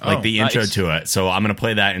 like the intro to it. So I'm going to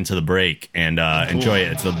play that into the break and enjoy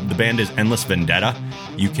it. The band is Endless Vendetta.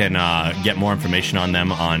 You can get more information on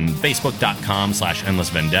them on Facebook.com/Endless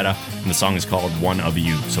Vendetta. And the song is called One of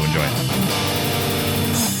You. So enjoy it.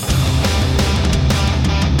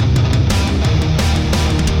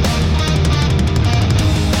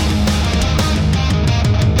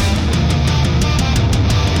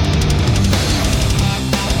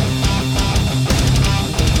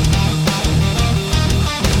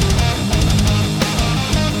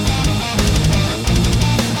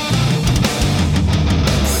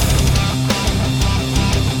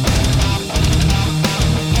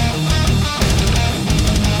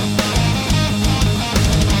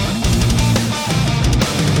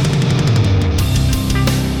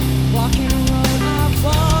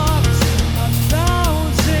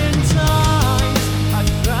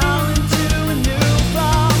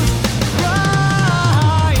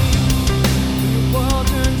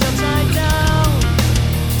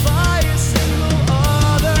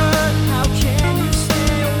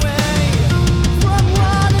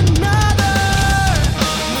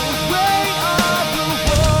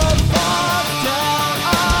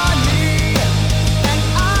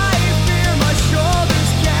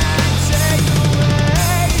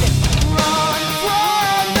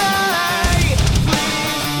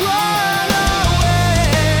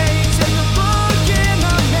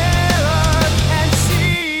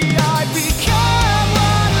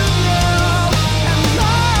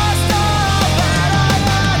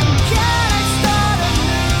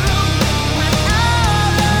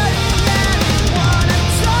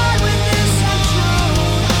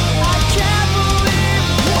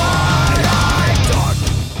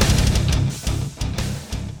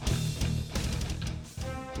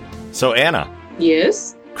 So, Anna.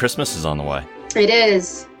 Yes? Christmas is on the way. It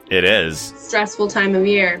is. It is. Stressful time of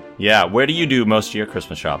year. Yeah. Where do you do most of your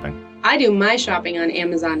Christmas shopping? I do my shopping on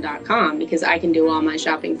Amazon.com because I can do all my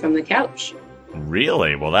shopping from the couch.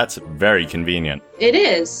 Really? Well, that's very convenient. It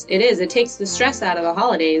is. It is. It takes the stress out of the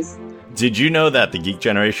holidays. Did you know that the Geek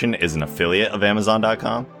Generation is an affiliate of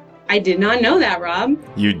Amazon.com? I did not know that, Rob.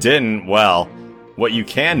 You didn't? Well, what you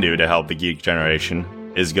can do to help the Geek Generation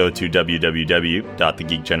is go to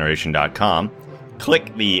www.thegeekgeneration.com,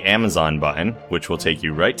 click the Amazon button, which will take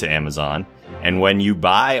you right to Amazon, and when you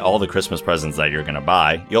buy all the Christmas presents that you're going to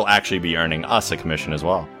buy, you'll actually be earning us a commission as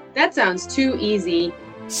well. That sounds too easy.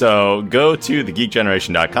 So go to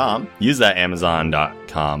thegeekgeneration.com, use that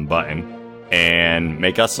Amazon.com button, and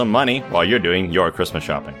make us some money while you're doing your Christmas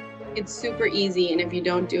shopping. It's super easy, and if you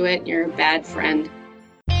don't do it, you're a bad friend.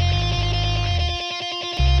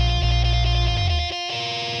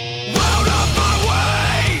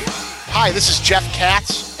 Hi, this is Jeff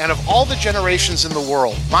Katz, and of all the generations in the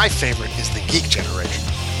world, my favorite is the Geek Generation.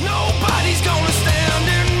 Nobody's gonna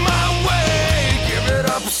stand in my way. Give it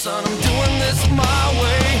up, son, I'm doing this my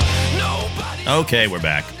way. Nobody. Okay, we're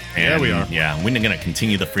back. And, yeah, we are. Yeah, we're going to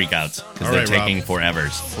continue the freakouts because All they're right, taking Rob.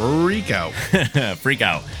 forevers. Freak out. Freak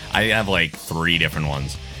out. I have like 3 different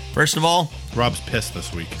ones. First of all, Rob's pissed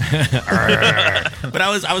this week. but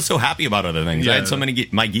I was so happy about other things. I Yeah. had so many.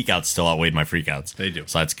 My geek outs still outweighed my freakouts. They do.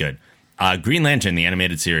 So that's good. Green Lantern, the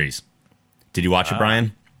animated series. Did you watch it,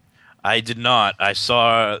 Brian? I did not. I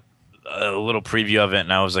saw a little preview of it,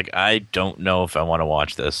 and I was like, I don't know if I want to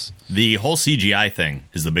watch this. The whole CGI thing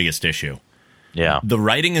is the biggest issue. Yeah. The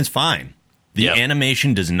writing is fine. The Yep.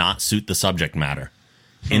 animation does not suit the subject matter.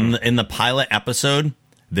 In the pilot episode,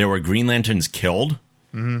 there were Green Lanterns killed,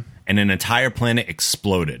 and an entire planet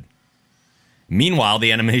exploded. Meanwhile,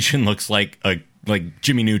 the animation looks like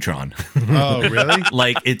Jimmy Neutron. Oh, really?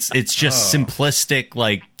 Like it's just simplistic,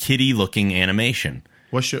 like kiddie looking animation.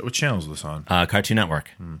 What channel is this on? Cartoon Network,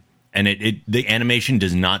 and the animation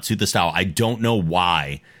does not suit the style. I don't know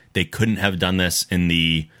why they couldn't have done this in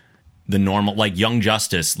the normal. Like Young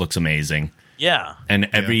Justice looks amazing. Yeah. And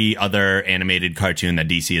every other animated cartoon that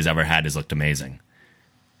DC has ever had has looked amazing.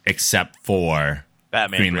 Except for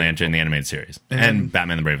Batman, Green Brave and Lantern, the animated series. And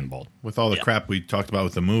Batman the Brave and the Bold. With all the crap we talked about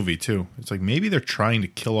with the movie, too. It's like maybe they're trying to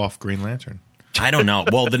kill off Green Lantern. I don't know.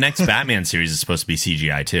 Well, the next Batman series is supposed to be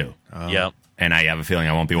CGI, too. Yep. And I have a feeling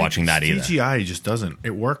I won't be watching that either. CGI just doesn't.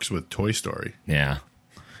 It works with Toy Story. Yeah.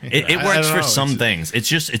 It I works don't for know. some things.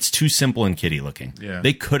 It's too simple and kiddie looking. Yeah.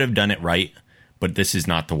 They could have done it right, but this is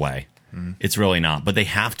not the way. It's really not. But they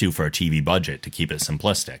have to for a TV budget to keep it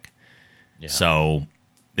simplistic. Yeah. So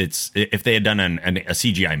if they had done a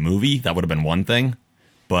CGI movie, that would have been one thing.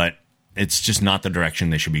 But it's just not the direction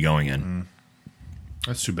they should be going in.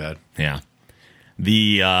 That's too bad. Yeah.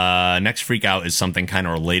 The next freak out is something kind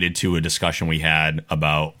of related to a discussion we had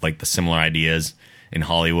about like the similar ideas in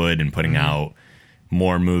Hollywood and putting out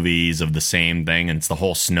more movies of the same thing. And it's the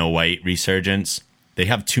whole Snow White resurgence. They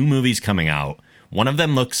have 2 movies coming out. One of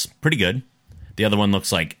them looks pretty good. The other one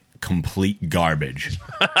looks like complete garbage.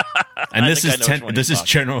 And this is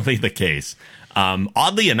generally the case.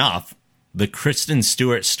 Oddly enough, the Kristen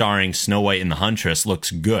Stewart starring Snow White and the Huntress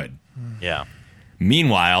looks good. Yeah.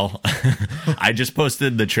 Meanwhile, I just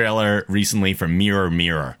posted the trailer recently for Mirror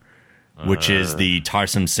Mirror, which is the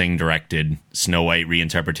Tarsem Singh directed Snow White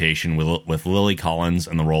reinterpretation with Lily Collins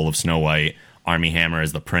in the role of Snow White, Armie Hammer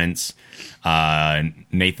as the prince,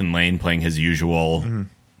 Nathan Lane playing his usual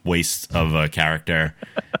waste of a character,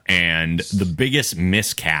 and the biggest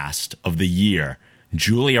miscast of the year,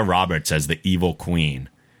 Julia Roberts as the evil queen.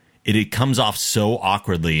 It comes off so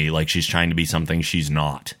awkwardly, like she's trying to be something she's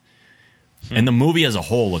not. And the movie as a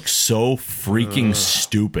whole looks so freaking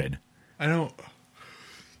stupid. I don't.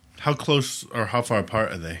 How close or how far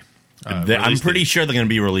apart are they? I'm pretty sure they're going to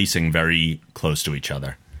be releasing very close to each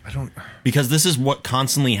other. I don't. Because this is what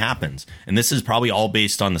constantly happens. And this is probably all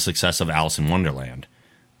based on the success of Alice in Wonderland.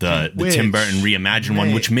 The Tim Burton reimagined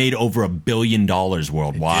one, which made over $1 billion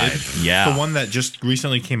worldwide. Yeah. The one that just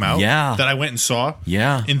recently came out? Yeah. That I went and saw?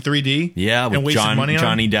 Yeah. In 3D? Yeah, and with wasted money on?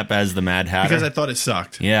 Johnny Depp as the Mad Hatter. Because I thought it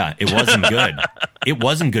sucked. Yeah, it wasn't good. It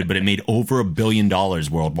wasn't good, but it made over $1 billion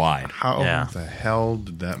worldwide. How the hell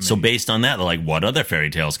did that make? So based on that, they're like, what other fairy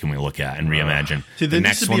tales can we look at and reimagine? See, The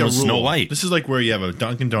next one was Snow White. This is like where you have a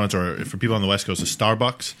Dunkin' Donuts, or for people on the West Coast, a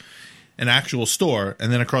Starbucks, an actual store,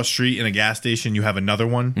 and then across the street in a gas station, you have another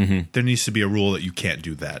one. There needs to be a rule that you can't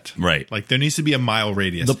do that. Right. Like, there needs to be a mile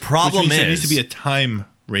radius. The problem which means there is- needs to be a time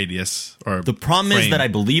radius. Or The problem is frame. that I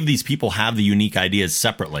believe these people have the unique ideas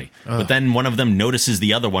separately. But then one of them notices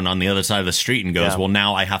the other one on the other side of the street and goes, Yeah. well,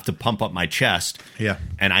 now I have to pump up my chest. Yeah.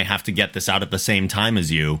 And I have to get this out at the same time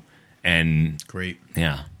as you. And Great.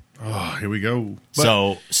 yeah. Oh, here we go.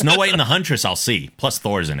 So Snow White and the Huntress, I'll see. Plus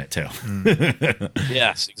Thor's in it too.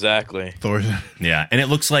 Yes, exactly. Thor's, Yeah, and it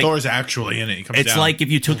looks like Thor's actually in it. He comes it's down. like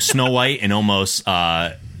if you took Snow White and almost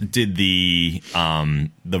did the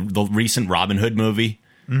recent Robin Hood movie,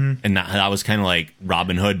 and that was kind of like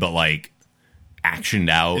Robin Hood, but like actioned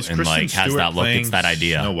out Is and Kristen like has Stewart that look. It's that playing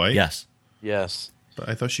idea. Snow White? Yes. Yes. But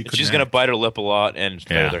I thought she could. She's going to bite her lip a lot and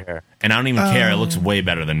play with her hair. And I don't even care. It looks way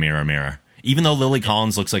better than Mirror Mirror. Even though Lily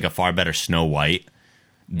Collins looks like a far better Snow White,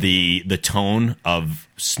 the tone of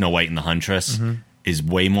Snow White and the Huntress is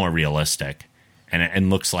way more realistic and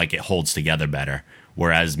looks like it holds together better.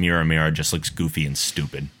 Whereas Mirror Mirror just looks goofy and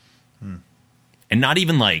stupid. And not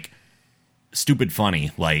even like stupid funny.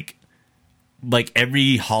 Like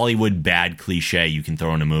every Hollywood bad cliche you can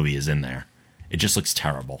throw in a movie is in there. It just looks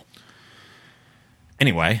terrible.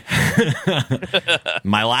 Anyway,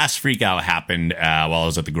 my last freak out happened while I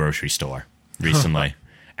was at the grocery store recently.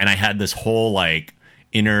 And I had this whole like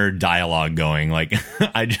inner dialogue going. Like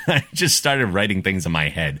I just started writing things in my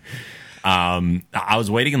head. I was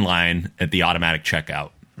waiting in line at the automatic checkout.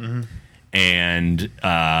 And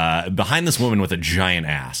behind this woman with a giant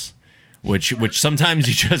ass. Which sometimes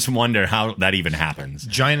you just wonder how that even happens.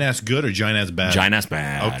 Giant ass good or giant ass bad? Giant ass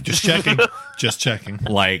bad. Oh, just checking. Just checking.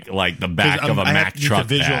 Like the back of a Mack truck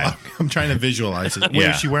bag. I'm trying to visualize it. Wait,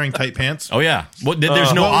 Yeah. is she wearing tight pants? Oh yeah. Well,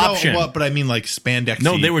 there's no option. No, but I mean like spandex.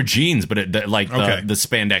 No, they were jeans, but the Okay.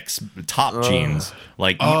 spandex top jeans.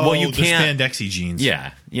 Like, Oh, well, you the can't. spandexy jeans.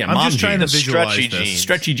 Yeah. I'm mom just trying to jeans. visualize stretchy this. jeans.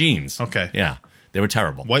 Stretchy jeans. Okay. Yeah, they were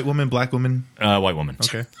terrible. White woman, black woman. White woman.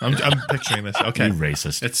 Okay, I'm picturing this. Okay, You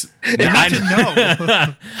racist. It's I didn't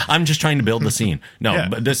know. I'm just trying to build the scene. No, Yeah.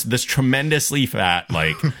 but this tremendously fat,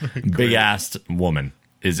 like big assed woman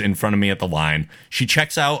is in front of me at the line. She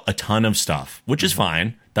checks out a ton of stuff, which is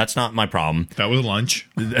fine. That's not my problem. That was lunch.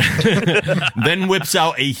 Then whips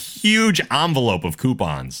out a huge envelope of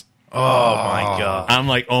coupons. Oh, my God. I'm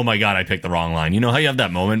like, oh my God, I picked the wrong line. You know how you have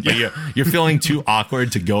that moment, but you're feeling too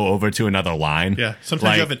awkward to go over to another line? Yeah,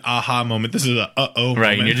 sometimes you have an aha moment. This is a uh-oh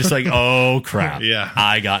Right, moment. and you're just like, oh crap. Yeah.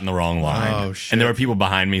 I got in the wrong line. Oh, shit. And there were people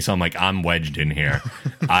behind me, so I'm like, I'm wedged in here.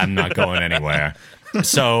 I'm not going anywhere.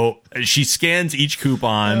 So she scans each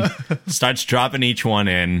coupon, starts dropping each one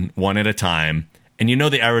in one at a time. And you know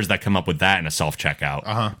the errors that come up with that in a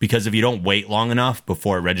self-checkout. Because if you don't wait long enough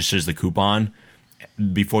before it registers the coupon,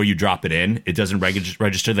 before you drop it in, it doesn't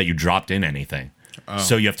register that you dropped in anything.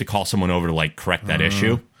 So you have to call someone over to like correct that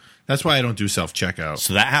issue. That's why I don't do self-checkout.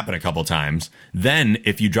 So that happened a couple times. Then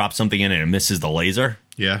if you drop something in and it misses the laser,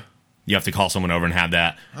 Yeah. you have to call someone over and have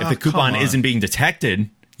that. If Oh, the coupon come on. isn't being detected,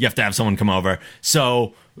 you have to have someone come over.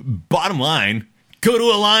 So bottom line, go to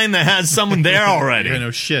a line that has someone there already. Yeah,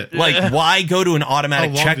 no shit. Like, why go to an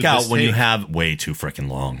automatic How long did checkout this when you take? have way too freaking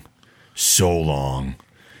long? So long.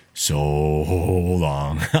 So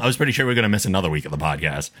long. I was pretty sure we were going to miss another week of the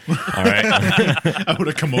podcast. All right. I would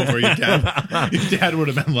have come over. Your dad would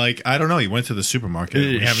have been like, I don't know. He went to the supermarket.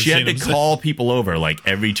 We haven't She had seen to him since. call people over like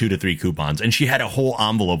every 2 to 3 coupons, and she had a whole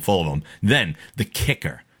envelope full of them. Then the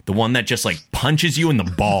kicker, the one that just like punches you in the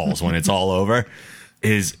balls when it's all over,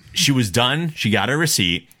 is she was done. She got her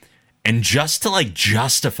receipt, and just to like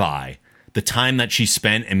justify the time that she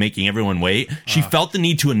spent and making everyone wait, she felt the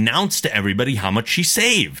need to announce to everybody how much she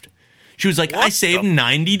saved. She was like, I saved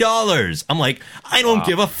 $90. I'm like, I don't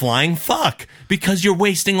give a flying fuck because you're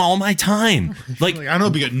wasting all my time. Like, Like, I don't know,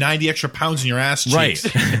 but you got 90 extra pounds in your ass cheeks.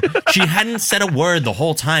 right. She hadn't said a word the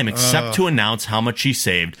whole time except to announce how much she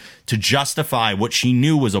saved to justify what she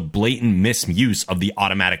knew was a blatant misuse of the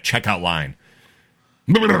automatic checkout line.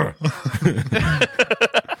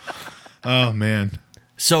 Oh, man.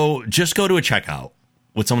 So just go to a checkout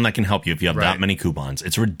with someone that can help you if you have Right. that many coupons.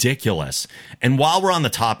 It's ridiculous. And while we're on the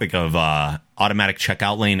topic of automatic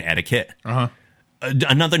checkout lane etiquette,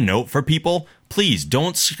 another note for people, please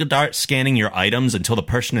don't start scanning your items until the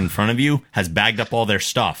person in front of you has bagged up all their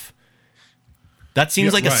stuff. That seems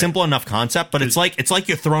Yeah, like a right. simple enough concept, but it's like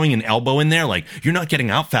you're throwing an elbow in there. Like, you're not getting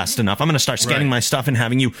out fast enough. I'm going to start scanning Right. my stuff and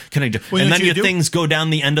having you. Can I do? Well, you and know then what your you do? things go down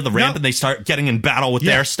the end of the ramp, No. and they start getting in battle with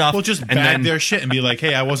Yeah. their stuff. Well, just and bag then their shit and be like,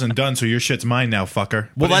 hey, I wasn't done, so your shit's mine now, fucker.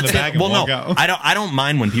 well, Put it in that's the bag it. Well, and walk no, out. I don't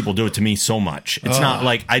mind when people do it to me so much. It's not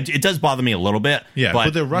like it does bother me a little bit. Yeah,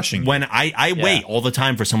 but they're rushing you. When I wait all the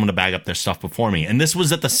time for someone to bag up their stuff before me, and this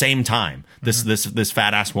was at the same time. This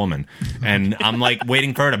fat ass woman, and I'm like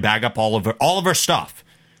waiting for her to bag up all of her stuff,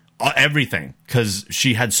 everything, because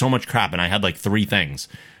she had so much crap, and I had like 3 things,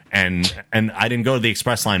 and I didn't go to the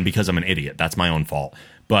express line because I'm an idiot. That's my own fault,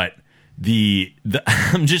 but.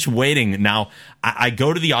 I'm just waiting. Now, I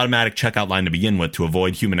go to the automatic checkout line to begin with to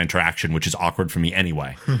avoid human interaction, which is awkward for me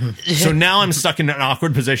anyway. So now I'm stuck in an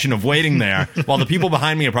awkward position of waiting there while the people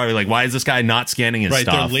behind me are probably like, why is this guy not scanning his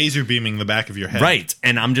stuff? Right, they're laser beaming the back of your head. Right,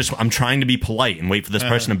 and I'm trying to be polite and wait for this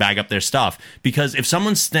person to bag up their stuff, because if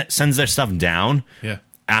someone sends their stuff down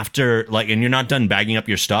after, like, and you're not done bagging up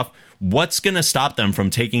your stuff, what's going to stop them from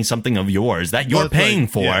taking something of yours that you're paying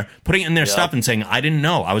for, putting it in their stuff and saying, I didn't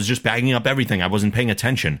know. I was just bagging up everything. I wasn't paying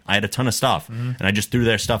attention. I had a ton of stuff, and I just threw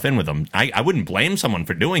their stuff in with them. I wouldn't blame someone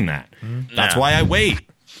for doing that. That's why I wait.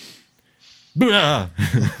 These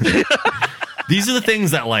are the things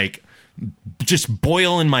that, like, just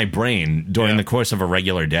boil in my brain during the course of a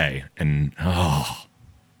regular day. And,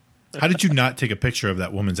 How did you not take a picture of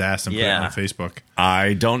that woman's ass and put it on Facebook?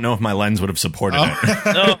 I don't know if my lens would have supported it.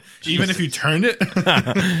 No, Even if you turned it?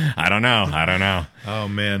 I don't know. Oh,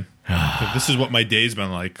 man. This is what my day's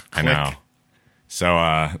been like. Click. I know.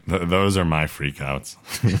 So those are my freakouts.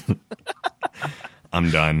 I'm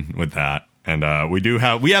done with that. And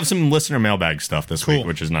we have some listener mailbag stuff this week,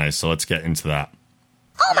 which is nice. So let's get into that.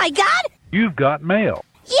 Oh, my God. You've got mail.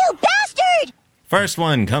 You bastard! First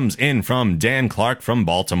one comes in from Dan Clark from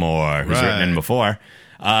Baltimore, who's written in before.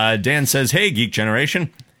 Dan says, hey, Geek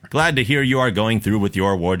Generation. Glad to hear you are going through with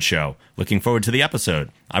your award show. Looking forward to the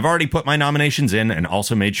episode. I've already put my nominations in and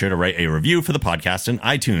also made sure to write a review for the podcast in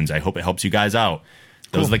iTunes. I hope it helps you guys out.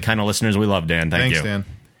 Those are the kind of listeners we love, Dan. Thanks, you. Dan.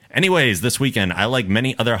 Anyways, this weekend, I, like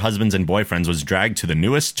many other husbands and boyfriends, was dragged to the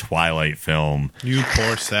newest Twilight film. You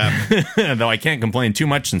poor sap. Though I can't complain too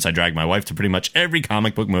much since I dragged my wife to pretty much every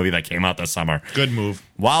comic book movie that came out this summer. Good move.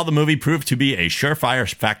 While the movie proved to be a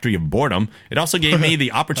surefire factory of boredom, it also gave me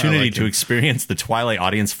the opportunity to experience the Twilight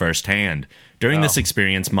audience firsthand. During this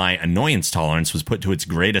experience, my annoyance tolerance was put to its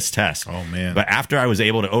greatest test. Oh, man. But after I was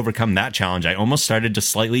able to overcome that challenge, I almost started to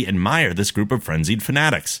slightly admire this group of frenzied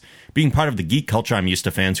fanatics. Being part of the geek culture, I'm used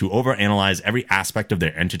to fans who overanalyze every aspect of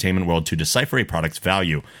their entertainment world to decipher a product's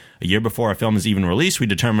value. A year before a film is even released, we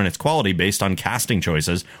determine its quality based on casting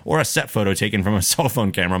choices or a set photo taken from a cell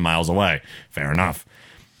phone camera miles away. Fair enough.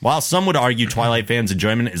 While some would argue Twilight fans'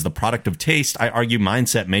 enjoyment is the product of taste, I argue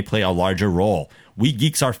mindset may play a larger role. We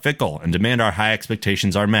geeks are fickle and demand our high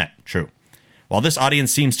expectations are met. True. While this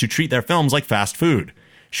audience seems to treat their films like fast food.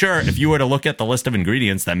 Sure, if you were to look at the list of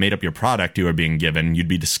ingredients that made up your product you are being given, you'd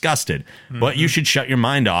be disgusted. But you should shut your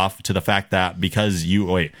mind off to the fact that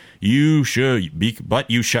you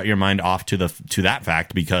shut your mind off to that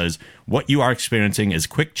fact because what you are experiencing is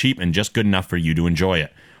quick, cheap, and just good enough for you to enjoy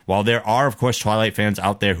it. While there are, of course, Twilight fans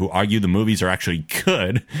out there who argue the movies are actually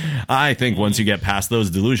good, I think once you get past those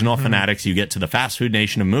delusional fanatics, you get to the fast food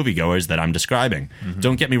nation of moviegoers that I'm describing.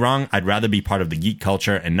 Don't get me wrong, I'd rather be part of the geek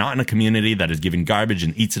culture and not in a community that is given garbage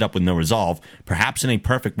and eats it up with no resolve. Perhaps in a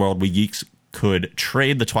perfect world, we geeks could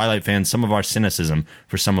trade the Twilight fans some of our cynicism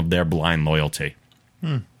for some of their blind loyalty.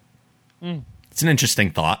 It's an interesting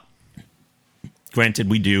thought. Granted,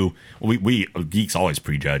 we geeks always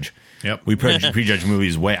prejudge. Yep. We prejudge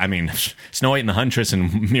movies way. I mean, Snow White and the Huntress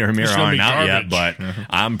and Mirror Mirror aren't out yet, but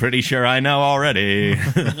I'm pretty sure I know already.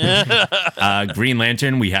 Green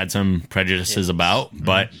Lantern, we had some prejudices about,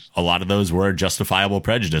 but a lot of those were justifiable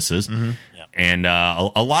prejudices. And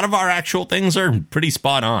a lot of our actual things are pretty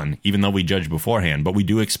spot on, even though we judge beforehand. But we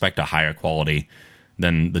do expect a higher quality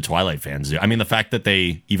than the Twilight fans do. I mean, the fact that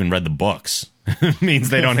they even read the books means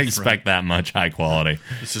they don't expect that much high quality.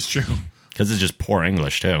 This is true. Because it's just poor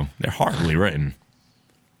English, too. They're horribly written.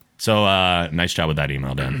 So, nice job with that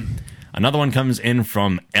email, Dan. Another one comes in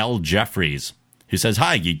from L. Jeffries, who says,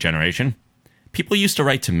 hi, Geek Generation. People used to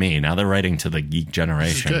write to me. Now they're writing to the Geek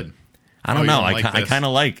Generation. This is good. I don't know. I kind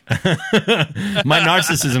of like... My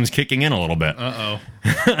narcissism's kicking in a little bit. Uh-oh.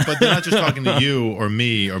 But they're not just talking to you or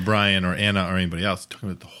me or Brian or Anna or anybody else. They're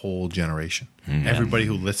talking about the whole generation. Everybody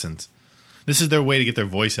who listens. This is their way to get their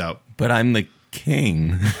voice out. But I'm the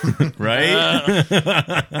king, right?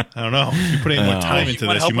 I don't know. If you put any more time into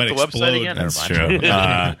this, you might explode. That's true.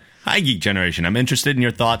 Hi, Geek Generation. I'm interested in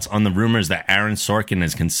your thoughts on the rumors that Aaron Sorkin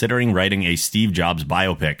is considering writing a Steve Jobs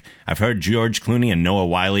biopic. I've heard George Clooney and Noah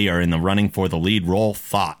Wyle are in the running for the lead role.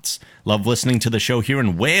 Thoughts? Love listening to the show here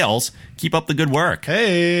in Wales. Keep up the good work.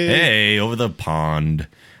 Hey, over the pond.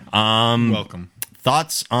 Welcome.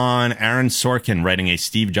 Thoughts on Aaron Sorkin writing a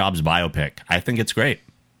Steve Jobs biopic? I think it's great.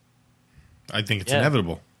 I think it's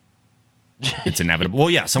inevitable. It's inevitable. Well,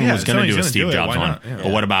 yeah, someone was going to do a Steve Jobs one. Yeah.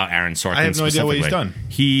 But what about Aaron Sorkin? I have no idea what he's done.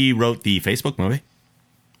 He wrote the Facebook movie,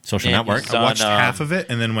 Social Network. I watched half of it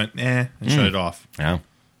and then went, and shut it off.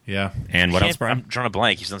 Yeah. And what else, Brian? I'm drawing a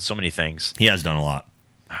blank. He's done so many things. He has done a lot.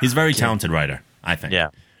 He's a very talented writer, I think. Yeah.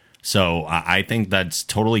 So I think that's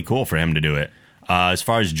totally cool for him to do it. As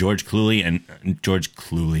far as George Clooney,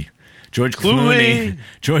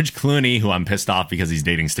 who I'm pissed off because he's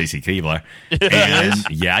dating Stacy Keibler. And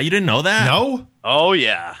yeah, you didn't know that? No? Oh,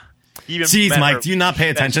 yeah. Jeez, Mike, do you not pay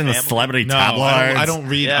attention to the celebrity No, tabloids? I don't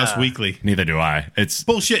read Us Weekly. Neither do I. It's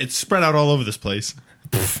bullshit. It's spread out all over this place.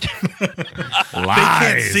 lies. They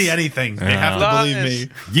can't see anything. They have to believe me.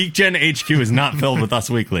 Geek Gen HQ is not filled with Us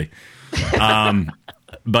Weekly.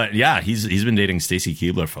 But yeah, he's been dating Stacy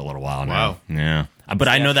Keibler for a little while now. Wow. Yeah. But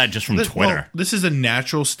I know that just from Twitter. Well, this is a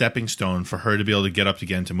natural stepping stone for her to be able to get up to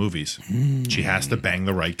get into movies. She has to bang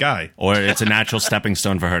the right guy. Or it's a natural stepping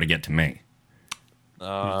stone for her to get to me.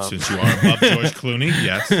 Since you are above George Clooney,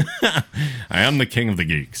 yes. I am the king of the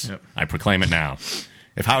geeks. Yep. I proclaim it now.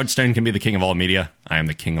 If Howard Stern can be the king of all media, I am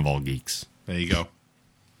the king of all geeks. There you go.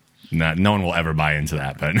 No one will ever buy into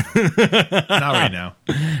that, but not right now.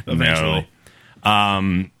 Eventually.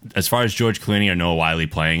 No. As far as George Clooney or Noah Wyle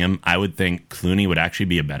playing him, I would think Clooney would actually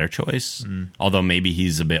be a better choice. Although maybe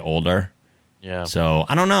he's a bit older. Yeah. So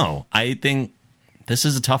I don't know. I think this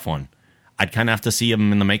is a tough one. I'd kind of have to see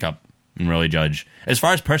him in the makeup and really judge. As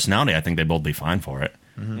far as personality, I think they'd both be fine for it.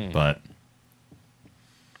 But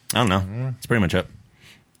I don't know. That's pretty much it.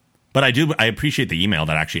 But I appreciate the email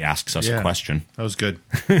that actually asks us a question. That was good.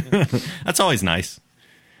 That's always nice.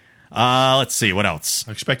 Let's see. What else?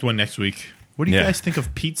 I expect one next week. What do you guys think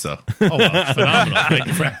of pizza? Oh, well, phenomenal. Thank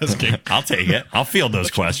you for asking. I'll take it. I'll field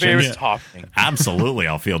those questions. Favorite topping. Absolutely,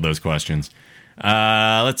 I'll field those questions.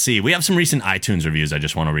 Let's see. We have some recent iTunes reviews I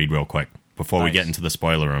just want to read real quick before we get into the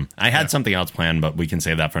spoiler room. I had something else planned, but we can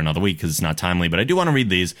save that for another week because it's not timely. But I do want to read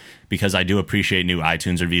these because I do appreciate new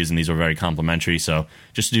iTunes reviews, and these are very complimentary. So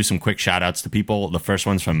just to do some quick shout-outs to people. The first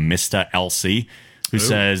one's from Mr. LC, who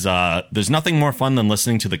says, there's nothing more fun than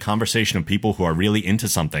listening to the conversation of people who are really into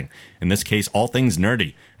something. In this case, all things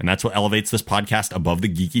nerdy. And that's what elevates this podcast above the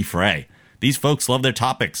geeky fray. These folks love their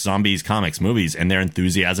topics, zombies, comics, movies, and their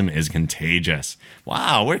enthusiasm is contagious.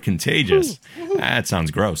 Wow, we're contagious. That sounds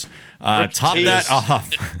gross. Top that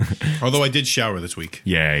off. Although I did shower this week.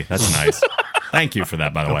 Yay, that's nice. Thank you for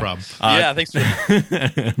that, by the way. No problem. Yeah, thanks for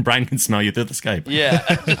Brian can smell you through the Skype. Yeah.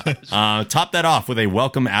 Top that off with a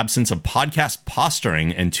welcome absence of podcast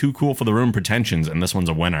posturing and too cool for the room pretensions, and this one's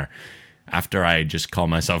a winner. After I just call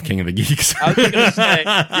myself King of the Geeks. I was going to say, you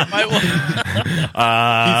might want he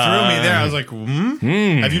threw me there. I was like,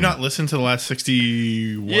 have you not listened to the last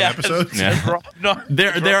 61 episodes? Yeah. No,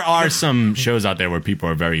 there are some shows out there where people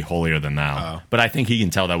are very holier than thou. But I think he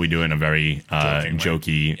can tell that we do it in a very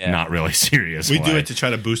jokey, not really serious way. We do it to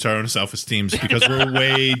try to boost our own self-esteem because we're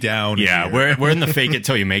way down here. We're in the fake it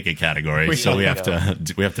till you make it category. So we have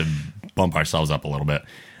to bump ourselves up a little bit.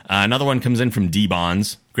 Another one comes in from D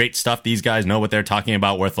Bonds. Great stuff. These guys know what they're talking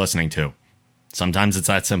about. Worth listening to. Sometimes it's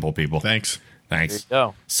that simple, people. Thanks. There you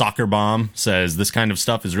go. Soccer Bomb says, this kind of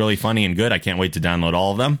stuff is really funny and good. I can't wait to download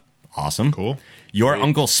all of them. Awesome. Cool. Your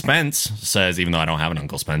Uncle Spence says, even though I don't have an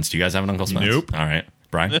Uncle Spence, do you guys have an Uncle Spence? Nope. All right.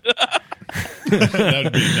 Brian? That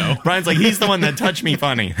would be no. Brian's like, he's the one that touched me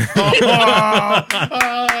funny.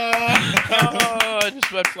 I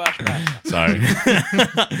just went flashback. Sorry.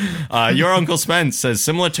 Your Uncle Spence says,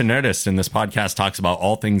 similar to Nerdist, in this podcast talks about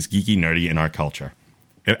all things geeky, nerdy in our culture.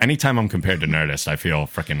 Anytime I'm compared to Nerdist, I feel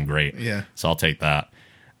freaking great. Yeah. So I'll take that.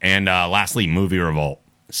 And lastly, Movie Revolt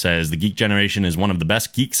says, the Geek Generation is one of the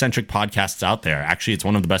best geek-centric podcasts out there. Actually, it's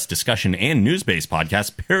one of the best discussion and news-based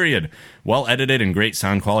podcasts, period. Well-edited and great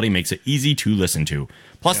sound quality makes it easy to listen to.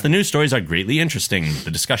 Plus, the news stories are greatly interesting.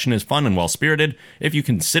 The discussion is fun and well-spirited. If you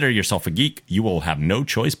consider yourself a geek, you will have no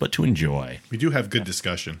choice but to enjoy. We do have good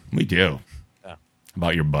discussion. We do.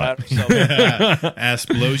 About your butt.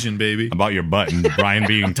 Asplosion, baby. About your butt and Brian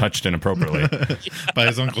being touched inappropriately. By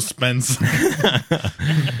his Uncle Spence.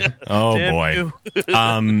 Oh, boy.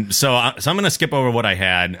 So I'm going to skip over what I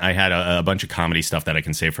had. I had a bunch of comedy stuff that I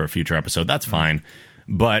can save for a future episode. That's fine.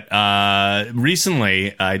 But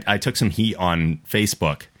recently, I took some heat on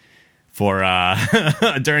Facebook for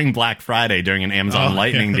during Black Friday, during an Amazon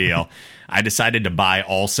Lightning deal. I decided to buy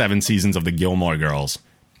all 7 seasons of the Gilmore Girls.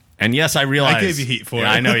 And yes, I realized... I gave you heat for it.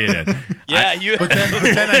 I know you did. But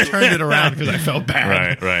then I turned it around because I felt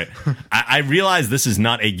bad. Right. I realized this is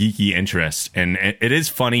not a geeky interest, and it is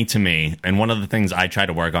funny to me, and one of the things I try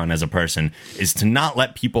to work on as a person is to not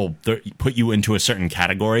let people put you into a certain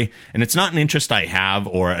category, and it's not an interest I have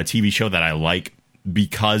or a TV show that I like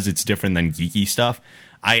because it's different than geeky stuff.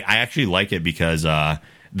 I actually like it because...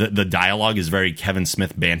 The dialogue is very Kevin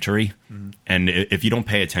Smith bantery, and if you don't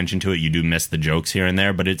pay attention to it, you do miss the jokes here and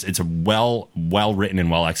there. But it's a well written and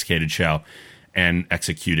well executed show, and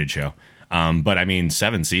executed show. But I mean,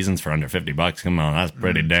 7 seasons for under $50. Come on, that's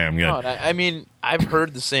pretty damn good. No, and I mean, I've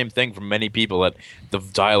heard the same thing from many people that the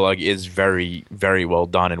dialogue is very, very well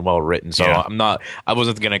done and well written. So I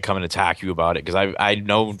wasn't going to come and attack you about it because I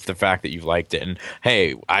know the fact that you've liked it. And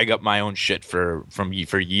hey, I got my own shit for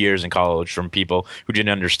years in college from people who didn't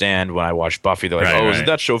understand when I watched Buffy. They're like, isn't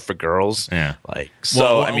that show for girls? Yeah. Like,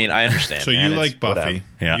 so I mean, I understand. So you like Buffy? Whatever.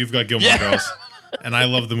 Yeah. You've got Gilmore Girls. And I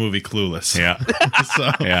love the movie Clueless. Yeah.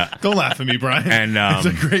 So don't laugh at me, Brian. And it's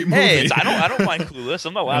a great movie. Hey, I don't mind Clueless.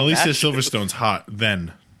 I'm not laughing. Alicia at you. Silverstone's hot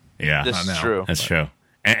then. Yeah, This is now. true. That's true.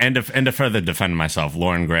 And to further defend myself,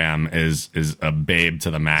 Lauren Graham is a babe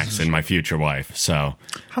to the max and my future wife. So,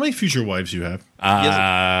 how many future wives you have?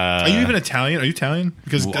 are you even Italian? Are you Italian?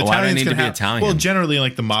 Because why do I Italians need can to be have, Italian? Well, generally, in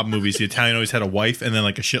like the mob movies, the Italian always had a wife and then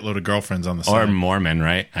like a shitload of girlfriends on the side. or Mormon,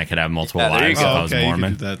 right? I could have multiple Yeah, there you wives go. if I was okay,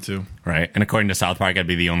 Mormon, you could do that too. right? And according to South Park, I'd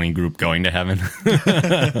be the only group going to heaven.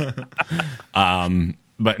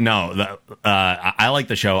 But no, I like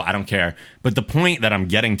the show. I don't care. But the point that I'm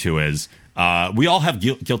getting to is we all have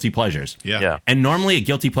guilty pleasures. Yeah. And normally a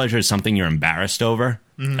guilty pleasure is something you're embarrassed over,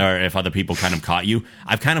 or if other people kind of caught you.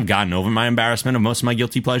 I've kind of gotten over my embarrassment of most of my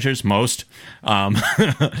guilty pleasures, but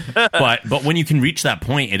when you can reach that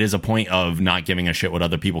point, it is a point of not giving a shit what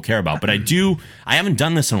other people care about. But I haven't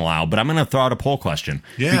done this in a while, but I'm going to throw out a poll question.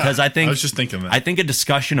 Yeah, because I was just thinking that. I think a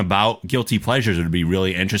discussion about guilty pleasures would be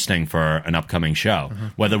really interesting for an upcoming show,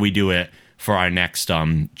 whether we do it for our next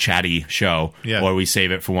chatty show, or we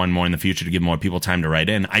save it for one more in the future to give more people time to write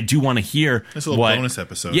in. I do want to hear this little bonus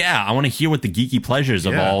episode. Yeah, I want to hear what the geeky pleasures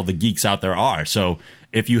of all the geeks out there are. So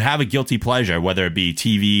if you have a guilty pleasure, whether it be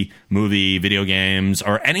TV, movie, video games,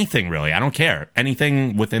 or anything really, I don't care.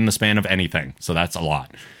 Anything within the span of anything. So that's a lot.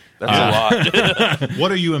 That's a lot.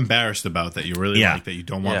 What are you embarrassed about that you really like that you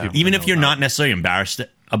don't want people Even to if know you're about? not necessarily embarrassed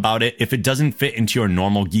about it, if it doesn't fit into your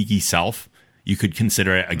normal geeky self, you could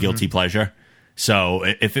consider it a guilty pleasure. So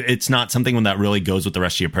if it's not something that really goes with the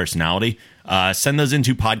rest of your personality, send those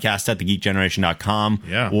into podcast@thegeekgeneration.com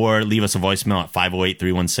or leave us a voicemail at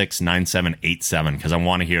 508-316-9787 because I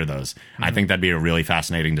want to hear those. I think that'd be a really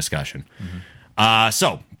fascinating discussion.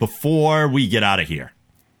 So before we get out of here,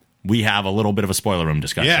 we have a little bit of a spoiler room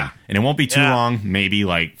discussion. Yeah. And it won't be too long, maybe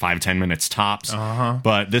like 5-10 minutes tops.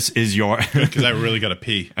 But this is your... Because I really got to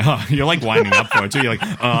pee. You're like winding up for it, too. You're like,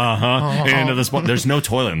 into the there's no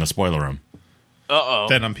toilet in the spoiler room.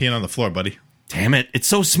 Then I'm peeing on the floor, buddy. Damn it. It's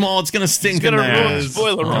so small, it's going to stink It's gonna in there. ruin the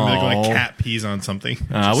spoiler room. I'm like cat pees on something.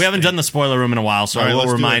 We haven't done the spoiler room in a while, so All right, I will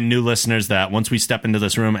let's do remind it. new listeners that once we step into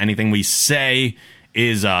this room, anything we say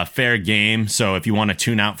is fair game. So if you want to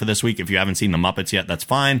tune out for this week, if you haven't seen The Muppets yet, that's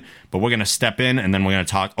fine. But we're going to step in, and then we're going to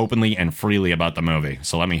talk openly and freely about the movie.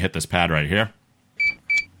 So let me hit this pad right here.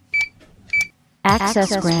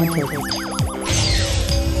 Access granted.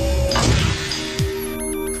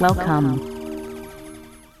 Welcome.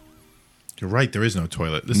 You're right, there is no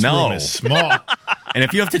toilet. This No. room is small. And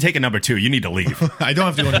if you have to take a number 2, you need to leave. I don't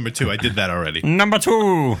have to go number 2. I did that already. Number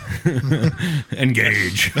 2.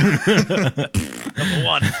 Engage. Number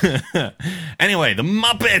one. Anyway, The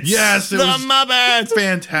Muppets. Yes, it The was Muppets.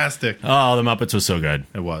 fantastic. Oh, The Muppets was so good.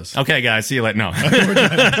 It was. Okay, guys, see you later. No.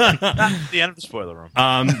 The end of the spoiler room.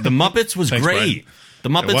 The Muppets was Thanks, great. The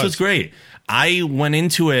Muppets was great. I went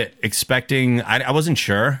into it expecting. I wasn't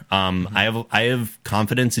sure. I have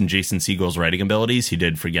confidence in Jason Segel's writing abilities. He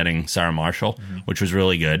did Forgetting Sarah Marshall, which was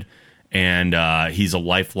really good, and he's a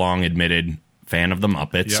lifelong admitted fan of the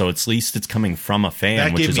Muppets. Yep. So at least it's coming from a fan,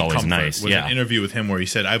 That which gave is me always comfort. nice. Was an interview with him where he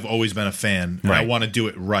said, "I've always been a fan, and I Right. want to do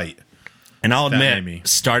it right." And I'll That made admit, me-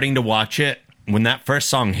 starting to watch it, when that first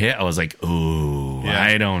song hit, I was like, ooh, Yeah.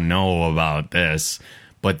 I don't know about this.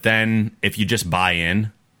 But then if you just buy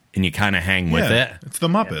in and you kind of hang with it. It's the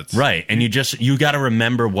Muppets. Right. And you got to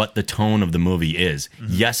remember what the tone of the movie is.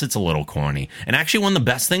 Yes, it's a little corny. And actually, one of the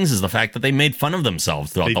best things is the fact that they made fun of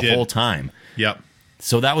themselves throughout They the did. whole time. Yep.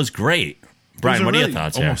 So that was great. Brian, There's a what are your really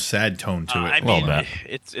thoughts here? almost sad tone to it. I A little mean,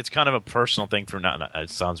 bit. it's kind of a personal thing for not. It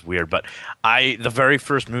sounds weird, but the very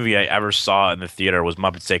first movie I ever saw in the theater was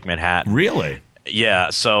Muppets Take Manhattan. Really? Yeah,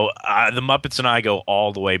 so the Muppets and I go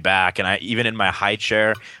all the way back, and even in my high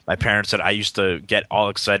chair, my parents said I used to get all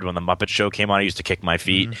excited when the Muppet Show came on. I used to kick my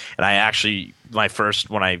feet, and I actually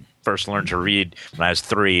when I first learned to read when I was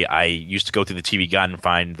 3, I used to go through the TV Guide and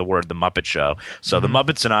find the word The Muppet Show. So the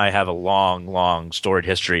Muppets and I have a long, long storied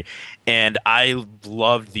history, and I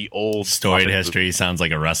loved the old Storied Muppet history movies. sounds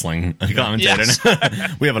like a wrestling commentator.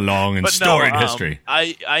 Yes. We have a long and But no, storied history.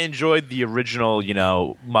 I enjoyed the original,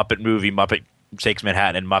 Muppet movie, Muppet Takes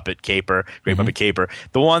Manhattan, and Muppet Caper, Great Muppet Caper.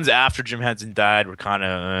 The ones after Jim Henson died were kind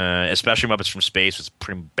of, especially Muppets from Space, was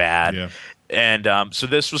pretty bad. Yeah. And so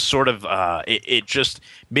this was sort of it just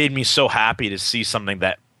made me so happy to see something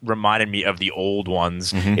that reminded me of the old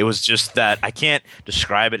ones. It was just that I can't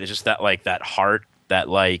describe it. It's just that like that heart, that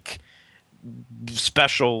like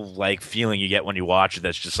special like feeling you get when you watch it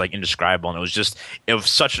that's just like indescribable. And it was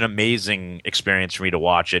such an amazing experience for me to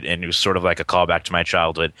watch it, and it was sort of like a callback to my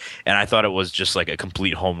childhood, and I thought it was just like a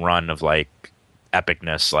complete home run of like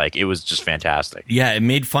epicness. Like it was just fantastic. Yeah, it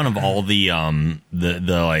made fun of all the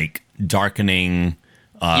like darkening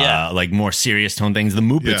like more serious tone things. The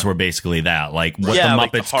Muppets were basically that, like what the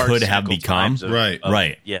Muppets like could have become.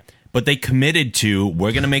 Right. Yeah. But they committed to,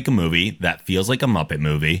 we're going to make a movie that feels like a Muppet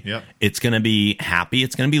movie. Yep. It's going to be happy.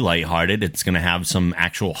 It's going to be lighthearted. It's going to have some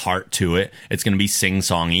actual heart to it. It's going to be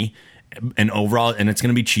sing-songy. And overall, and it's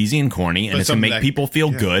going to be cheesy and corny. And it's going to make people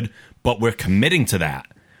feel good. But we're committing to that.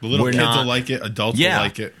 The little kids will like it. Adults will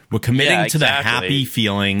like it. We're committing to the exactly. happy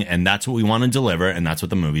feeling. And that's what we want to deliver. And that's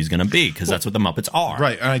what the movie's going to be. Because that's what the Muppets are.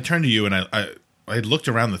 Right. And I turned to you and I had looked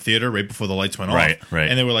around the theater right before the lights went off. Right.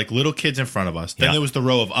 And there were like little kids in front of us. Then there was the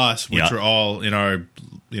row of us, which were all in our,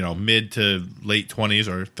 mid to late 20s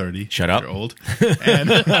or 30. Shut up. You're old.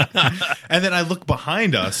 And, and then I look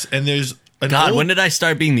behind us, and there's when did I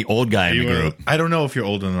start being the old guy in the group? I don't know if you're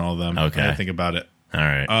older than all of them. Okay. I think about it. All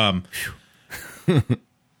right.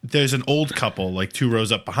 There's an old couple like 2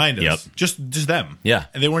 rows up behind us. Yep. Just them. Yeah.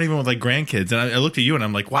 And they weren't even with like grandkids. And I looked at you and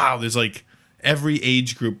I'm like, wow, there's like every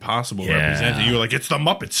age group possible represented. You were like, it's the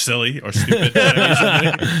Muppets, silly or stupid.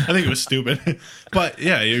 I think it was stupid. But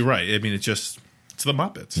yeah, you're right. I mean, it's the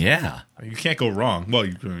Muppets. Yeah. You can't go wrong. Well,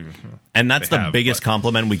 and that's the biggest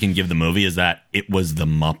compliment we can give the movie, is that it was the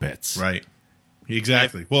Muppets. Right.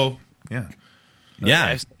 Exactly. Well, yeah.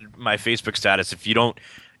 Yeah. My Facebook status, if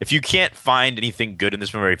you can't find anything good in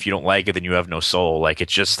this movie, if you don't like it, then you have no soul. Like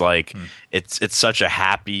it's just like it's such a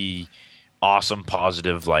happy, awesome,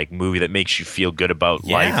 positive like movie that makes you feel good about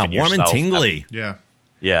life. And warm and yourself. tingly.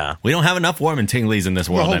 Yeah. We don't have enough warm and tinglies in this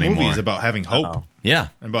world the whole anymore. movie is about having hope. Yeah.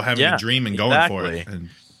 And about having a dream and going for it. And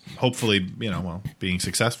hopefully, being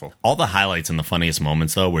successful. All the highlights and the funniest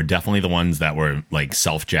moments, though, were definitely the ones that were like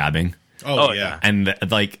self-jabbing. Oh yeah. And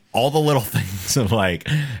like all the little things of like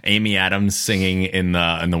Amy Adams singing in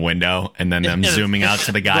the window, and then them zooming out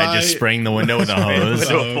to the guy just spraying the window with a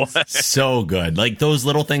hose. So good. Like those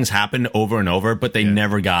little things happened over and over, but they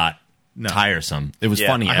never got tiresome. It was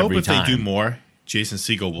funny I every hope if time. they do more, Jason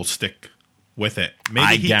Segel will stick with it. Maybe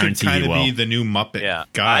I he guarantee could kind he of be will. the new Muppet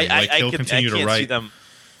guy. He'll continue to I can't write. see them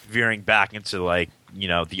veering back into like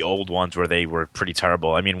the old ones where they were pretty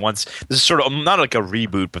terrible. I mean, this is sort of not like a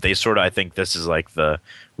reboot, but they sort of, I think this is like the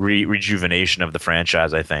rejuvenation of the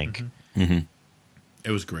franchise. I think It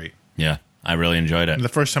was great. Yeah, I really enjoyed it. And the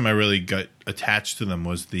first time I really got attached to them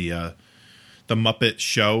was the Muppet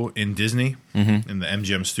show in Disney in the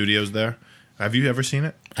MGM studios there. Have you ever seen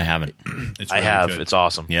it? I haven't. It's I really have. good. It's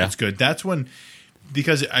awesome. Yeah, it's good. That's when,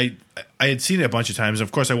 because I had seen it a bunch of times.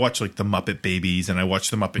 Of course, I watched like the Muppet Babies and I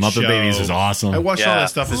watched the Muppet Show. Muppet Babies is awesome. I watched all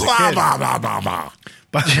that stuff as a kid.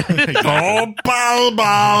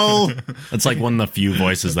 It's like one of the few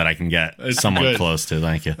voices that I can get somewhat good. close to.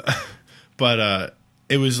 Thank you. But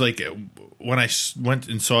it was like when I went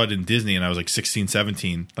and saw it in Disney and I was like 16,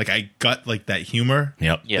 17, like I got like that humor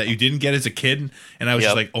Yep. that you didn't get as a kid. And I was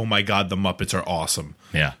just like, oh my God, the Muppets are awesome.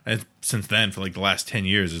 Yeah. And since then, for like the last 10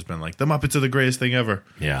 years, it's been like, the Muppets are the greatest thing ever.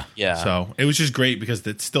 Yeah. Yeah. So it was just great because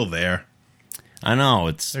it's still there. I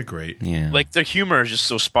know. They're great. Yeah. Like the humor is just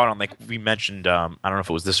so spot on. Like we mentioned, I don't know if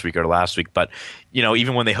it was this week or last week, but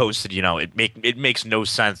even when they hosted, it makes no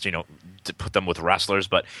sense, to put them with wrestlers.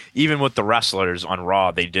 But even with the wrestlers on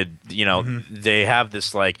Raw, they did, they have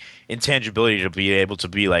this like intangibility to be able to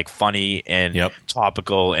be like funny and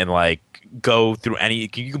topical and like go through any.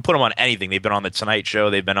 You can put them on anything. They've been on the Tonight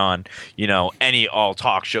Show. They've been on any all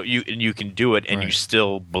talk show. You can do it and you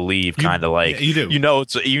still believe, kind of like you do.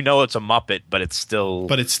 It's a Muppet, but it's still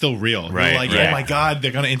real. Right, You're like, right. oh my God,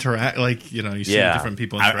 they're gonna interact. Like you see different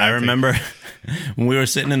people interacting. I remember when we were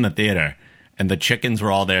sitting in the theater and the chickens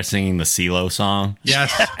were all there singing the CeeLo song.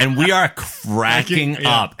 Yes. And we are cracking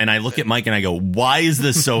up. And I look at Mike and I go, why is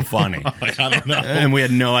this so funny? I don't know. And we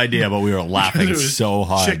had no idea, but we were laughing It was so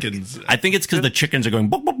hard. chickens. I think it's because the chickens are going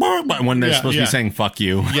 "Buh, buh, buh," but when they're supposed to be saying "fuck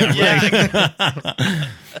you."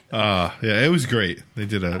 Yeah, it was great. They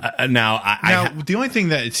did a. Now, the only thing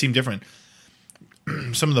that it seemed different,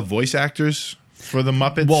 some of the voice actors for the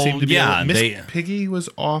Muppets seemed to be. Miss Piggy was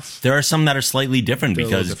off. There are some that are slightly different They're a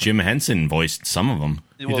because little different. Jim Henson voiced some of them.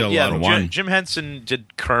 Jim Henson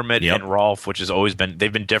did Kermit and Rolf, which has always been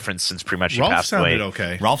they've been different since pretty much he Rolf passed away. sounded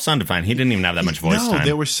okay. Ralph sounded fine. He didn't even have that much voice time.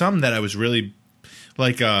 There were some that I was really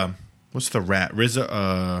like. What's the rat? Rizzo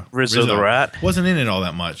the rat? Wasn't in it all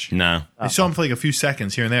that much. No. I saw him for like a few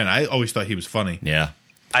seconds here and there, and I always thought he was funny. Yeah.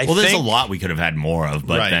 Well, there's a lot we could have had more of,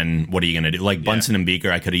 but Right. then what are you going to do? Like Bunsen and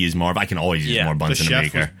Beaker, I could have used more of. I can always use more The Bunsen and chef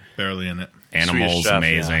was Beaker. barely in it. Animals, Swedish Chef,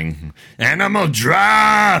 amazing. Animal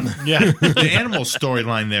drum! Yeah, the animal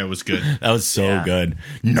storyline there was good. That was so good.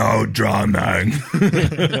 No drumming.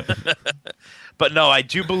 But no, I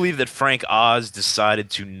do believe that Frank Oz decided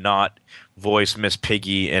to not voice Miss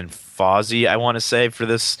Piggy and Fozzie, I want to say, for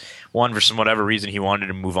this one. For some whatever reason, he wanted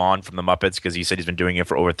to move on from the Muppets because he said he's been doing it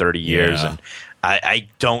for over 30 years. Yeah. And I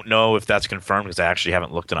don't know if that's confirmed because I actually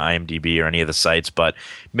haven't looked on IMDb or any of the sites, but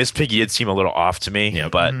Miss Piggy did seem a little off to me.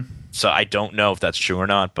 Yep. But so I don't know if that's true or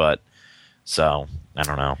not, but so I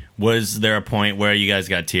don't know. Was there a point where you guys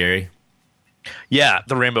got teary? Yeah,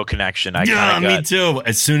 the Rainbow Connection. Me too.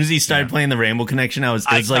 As soon as he started playing the Rainbow Connection, it was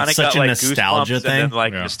like such a nostalgia thing. And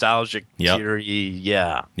then, nostalgic, teary,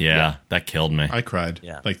 yeah, that killed me. I cried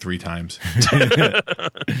like 3 times. Yeah.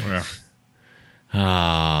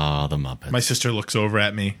 Oh, the Muppets. My sister looks over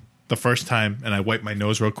at me the first time, and I wipe my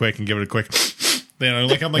nose real quick and give it a quick. I'm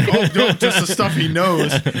like, oh, no, just the stuff he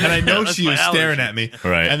knows. And I know she was staring at me.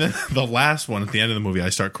 Right. And then the last one at the end of the movie, I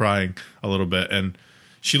start crying a little bit, and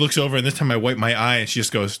she looks over, and this time I wipe my eye, and she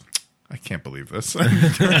just goes, I can't believe this. I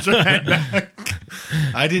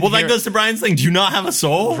didn't. Well, that goes to Brian's thing. Do you not have a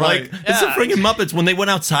soul? Right. Like, it's the freaking Muppets. When they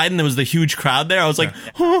went outside and there was the huge crowd there, I was like,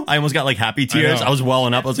 oh, I almost got like happy tears. I was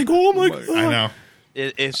welling up. I was like, oh my God. I know.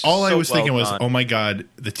 It's all I so was thinking well was, done. oh my God,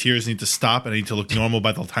 the tears need to stop, and I need to look normal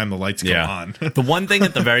by the time the lights come on. The one thing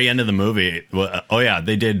at the very end of the movie,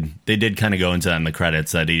 they did kind of go into that in the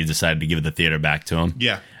credits that he decided to give the theater back to him.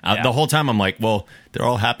 Yeah. The whole time I'm like, well, they're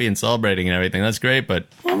all happy and celebrating and everything. That's great, but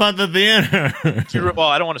what about the theater? Well,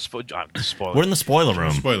 I don't want to spoil. We're in the spoiler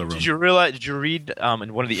room. Spoiler room. Did you read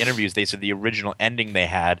in one of the interviews they said the original ending they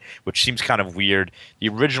had, which seems kind of weird. The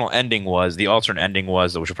original ending was the alternate ending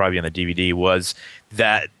was, which will probably be on the DVD, was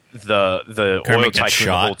that the Kermit oil gets tycoon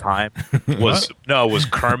shot. the whole time was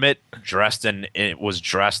Kermit dressed in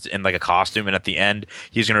like a costume, and at the end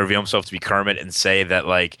he's going to reveal himself to be Kermit and say that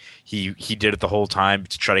like he did it the whole time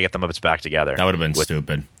to try to get the Muppets back together. That would have been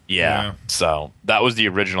stupid. Yeah. So that was the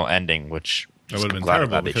original ending, which That would have been glad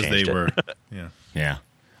terrible they because changed they it. were. Yeah.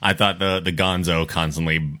 I thought the Gonzo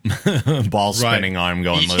constantly ball spinning arm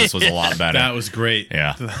going, this was a lot better. That was great.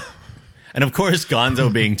 Yeah. And of course,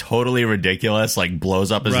 Gonzo being totally ridiculous, like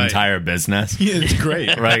blows up his entire business. Yeah, it's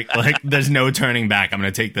great. Right? Like, there's no turning back. I'm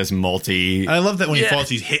going to take this I love that when he falls,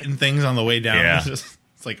 he's hitting things on the way down. Yeah. It's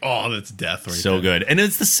like, oh, that's death right so there. good. And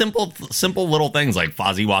it's the simple little things like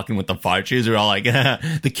Fozzie walking with the fart shoes. We're all like,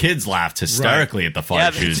 the kids laughed hysterically at the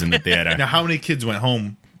fart shoes in the theater. Now, how many kids went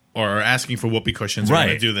home or are asking for whoopee cushions? We're going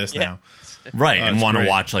to do this now. Right, and want to great.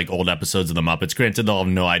 watch like old episodes of the Muppets. Granted, they'll have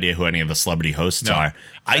no idea who any of the celebrity hosts are.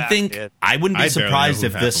 I think I wouldn't be I barely surprised know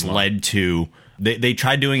if who this half of them are. led to. They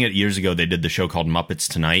tried doing it years ago. They did the show called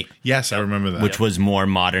Muppets Tonight. Yes, I remember that. Which was more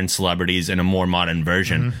modern celebrities and a more modern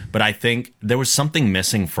version. But I think there was something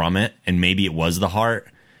missing from it, and maybe it was the heart.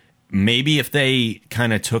 Maybe if they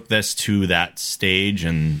kind of took this to that stage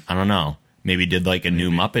and, I don't know, maybe did like a new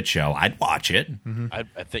Muppet show, I'd watch it. I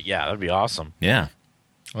think that'd be awesome. Yeah.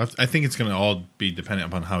 I think it's going to all be dependent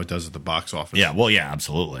upon how it does at the box office. Yeah, well, yeah,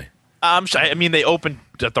 absolutely. I mean, they opened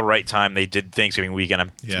at the right time. They did Thanksgiving weekend.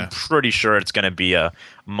 I'm pretty sure it's going to be a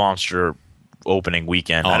monster opening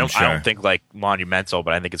weekend. I don't think like monumental,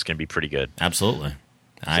 but I think it's going to be pretty good. Absolutely,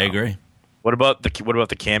 I agree. What about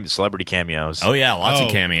the celebrity cameos? Oh yeah, lots of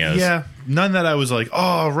cameos. Yeah, none that I was like,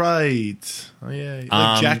 oh right, oh yeah.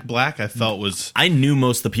 Like Jack Black, I felt was. I knew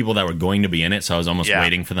most of the people that were going to be in it, so I was almost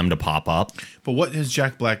waiting for them to pop up. But what has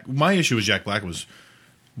Jack Black? My issue with Jack Black was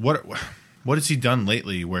what has he done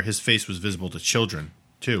lately where his face was visible to children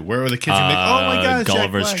too? Where were the kids like, oh my god,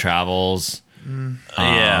 Gulliver's Jack Black. Travels.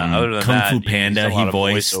 Other than Kung that, Fu Panda, he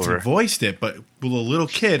voiced it, but will a little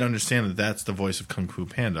kid understand that that's the voice of Kung Fu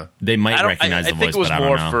Panda? They might recognize the voice, I think it was but I don't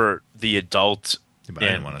more know. for the adult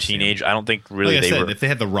and teenage. I don't think really like I said, were. if they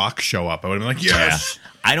had The Rock show up, I would have been like, yes.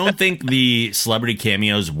 I don't think the celebrity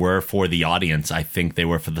cameos were for the audience. I think they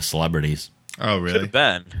were for the celebrities. Oh, really? Could have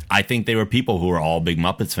been. I think they were people who were all big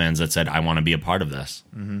Muppets fans that said, I want to be a part of this.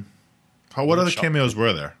 Mm-hmm. What other cameos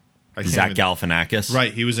were there? Zach Galifianakis.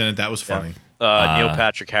 Right, he was in it. That was funny. Neil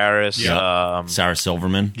Patrick Harris. Sarah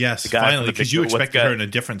Silverman. Yes, the guy finally, because you expected her in a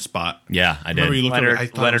different spot. Yeah, I did. Remember you looked over, I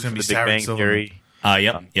thought it Leonard was from going The to be Big Sarah Bang Silverman.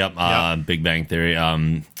 Theory. Big Bang Theory.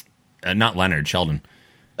 Not Leonard, Sheldon.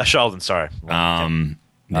 Sheldon, sorry.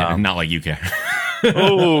 Not like you care.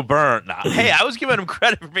 Oh, burn! Nah. Hey, I was giving him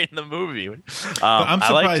credit for being in the movie. I'm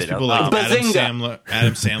surprised people like Bazinga.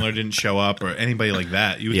 Adam Sandler didn't show up or anybody like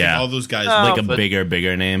that. You would think all those guys like a but-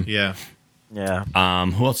 bigger name. Yeah. Yeah.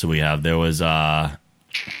 Who else do we have? There was I'm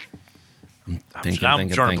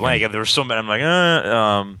drawing a blank. There were so many. I'm like,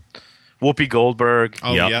 Whoopi Goldberg.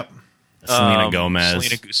 Oh, yep. Selena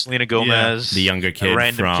Gomez. Selena Gomez. The younger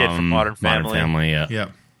kid, from Modern Family. Yeah.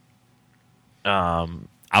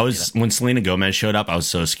 Yep. When Selena Gomez showed up, I was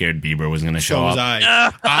so scared Bieber was going to show So was up.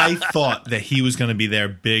 I. I thought that he was going to be their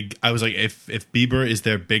big. I was like, if Bieber is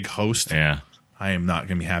their big host, Yeah. I am not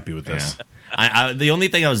going to be happy with this. Yeah. The only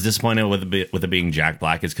thing I was disappointed with it being Jack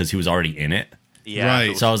Black is because he was already in it. Yeah.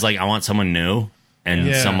 Right. So I was like, I want someone new. And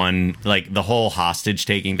Yeah. someone, like, the whole hostage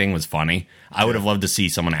taking thing was funny. I would have loved to see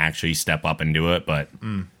someone actually step up and do it, but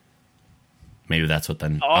maybe that's what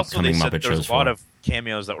the Also, upcoming they said Muppet there was show's a lot for. of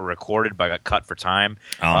cameos that were recorded but got cut for time.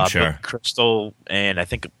 Oh, I'm sure. But Crystal and I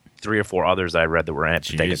think 3 or 4 others I read that were in it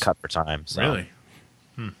they got cut for time. So. Really?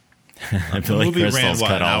 I feel The like movie ran, Crystal's what,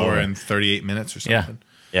 cut an all hour over. and 38 minutes or Yeah. something?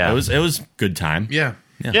 Yeah. It was good time. Yeah.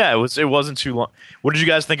 Yeah, it wasn't too long. What did you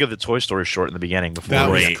guys think of the Toy Story short in the beginning? Before That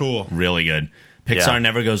was Great. cool. Really good. Pixar Yeah.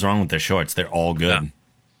 never goes wrong with their shorts. They're all good. Yeah.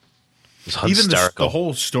 It was Even hysterical. the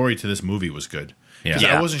whole story to this movie was good. Yeah. 'Cause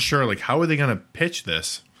Yeah. I wasn't sure, like, how are they going to pitch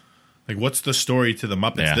this? Like, what's the story to the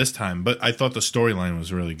Muppets Yeah. this time? But I thought the storyline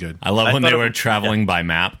was really good. I love I when thought they it were was- traveling by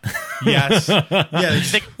map. Yes. Yeah. they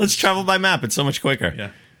just- Let's travel by map. It's so much quicker. yeah.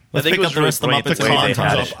 Let's think pick it up was the rest of really the Muppets great The the in way car they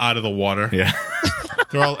comes had montage. up out of the water. Yeah.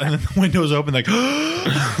 They're all, and then the windows open, like,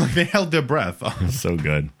 like they held their breath. So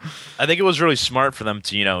good. I think it was really smart for them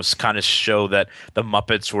to, kind of show that the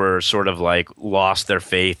Muppets were sort of like lost their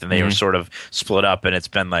faith and they were sort of split up, and it's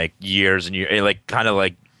been like years and years, like kind of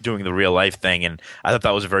like doing the real life thing. And I thought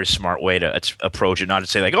that was a very smart way to approach it, not to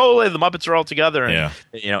say like, oh, the Muppets are all together, and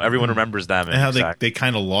everyone remembers them. And how they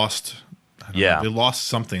kind of lost. I don't Yeah. know, they lost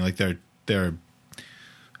something, like their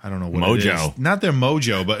I don't know what Mojo. it is. Not their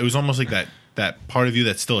mojo, but it was almost like that part of you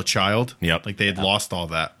that's still a child. Yep. Like they had lost all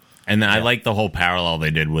that. And then I like the whole parallel they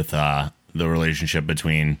did with the relationship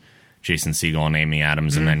between Jason Segel and Amy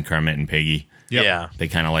Adams and then Kermit and Piggy. Yep. Yeah. They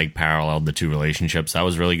kind of like paralleled the two relationships. That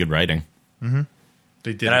was really good writing.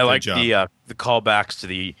 They did And a I good like job. the callbacks to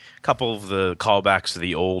the couple of the callbacks to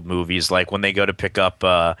the old movies, like when they go to pick up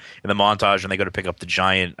in the montage when they go to pick up the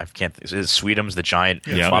giant. I can't. Is it Sweetums, the giant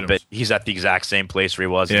Yeah, Muppet? Sweetums. He's at the exact same place where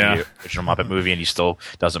he was Yeah. in the original Muppet movie, and he still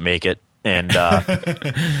doesn't make it. And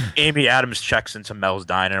Amy Adams checks into Mel's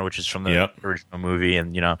Diner, which is from the Yep. original movie,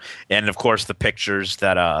 and and of course the pictures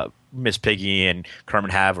that Miss Piggy and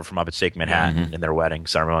Kermit have are from Muppet Take Manhattan in their wedding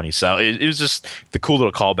ceremony. So it was just the cool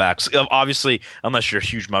little callbacks. Obviously, unless you're a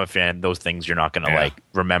huge Muppet fan, those things you're not going to like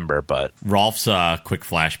remember. But Rolf's quick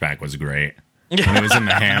flashback was great. When he was in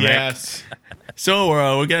the hammock. Yes. So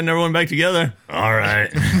we're getting everyone back together. All right.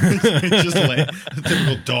 Just a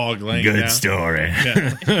typical dog laying Good down. story.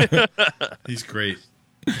 Yeah. He's great.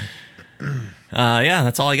 Yeah,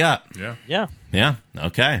 that's all I got. Yeah. yeah. Yeah.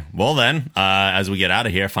 Okay. Well then, as we get out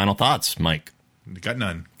of here, final thoughts, Mike. Got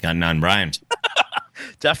none. Got none, Brian.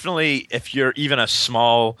 Definitely, if you're even a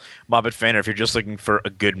small Muppet fan, or if you're just looking for a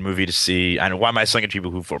good movie to see, I know why am I saying to people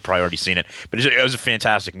who've probably already seen it, but it was a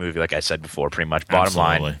fantastic movie, like I said before. Pretty much, bottom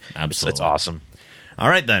line, Absolutely. it's awesome. All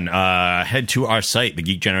right, then. Head to our site,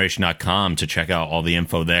 thegeekgeneration.com, to check out all the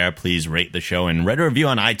info there. Please rate the show and write a review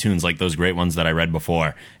on iTunes like those great ones that I read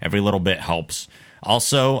before. Every little bit helps.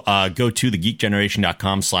 Also, go to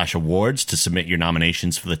thegeekgeneration.com/awards to submit your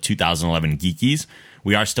nominations for the 2011 Geekies.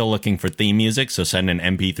 We are still looking for theme music, so send an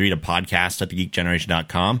MP3 to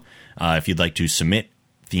podcast@thegeekgeneration.com if you'd like to submit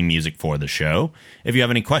theme music for the show. If you have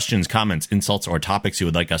any questions, comments, insults, or topics you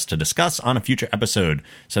would like us to discuss on a future episode,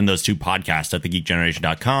 send those to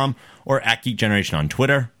podcast@thegeekgeneration.com or at Geek Generation on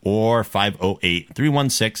Twitter, or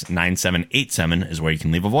 508-316-9787 is where you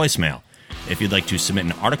can leave a voicemail. If you'd like to submit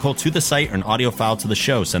an article to the site or an audio file to the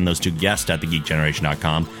show, send those to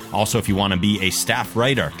guest@thegeekgeneration.com. Also, if you want to be a staff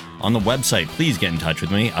writer on the website, please get in touch with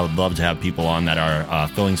me. I would love to have people on that are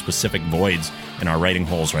filling specific voids in our writing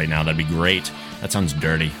holes right now. That'd be great. That sounds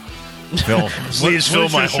dirty. Phil, Please fill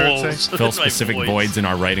does my your shirt holes. say? fill My specific voice. voids in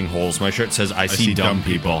our writing holes. My shirt says, I see dumb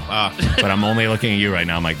people. But I'm only looking at you right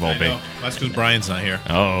now, Mike I Volpe. know. That's because Brian's not here.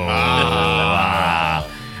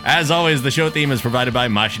 As always, the show theme is provided by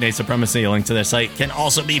Machine Supremacy. A link to their site can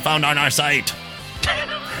also be found on our site.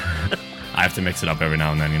 I have to mix it up every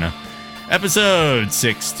now and then, Episode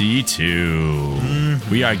 62.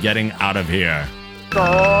 We are getting out of here.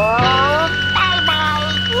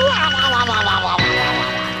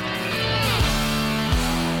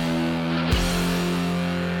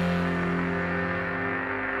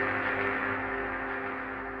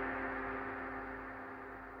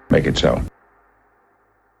 Make it so.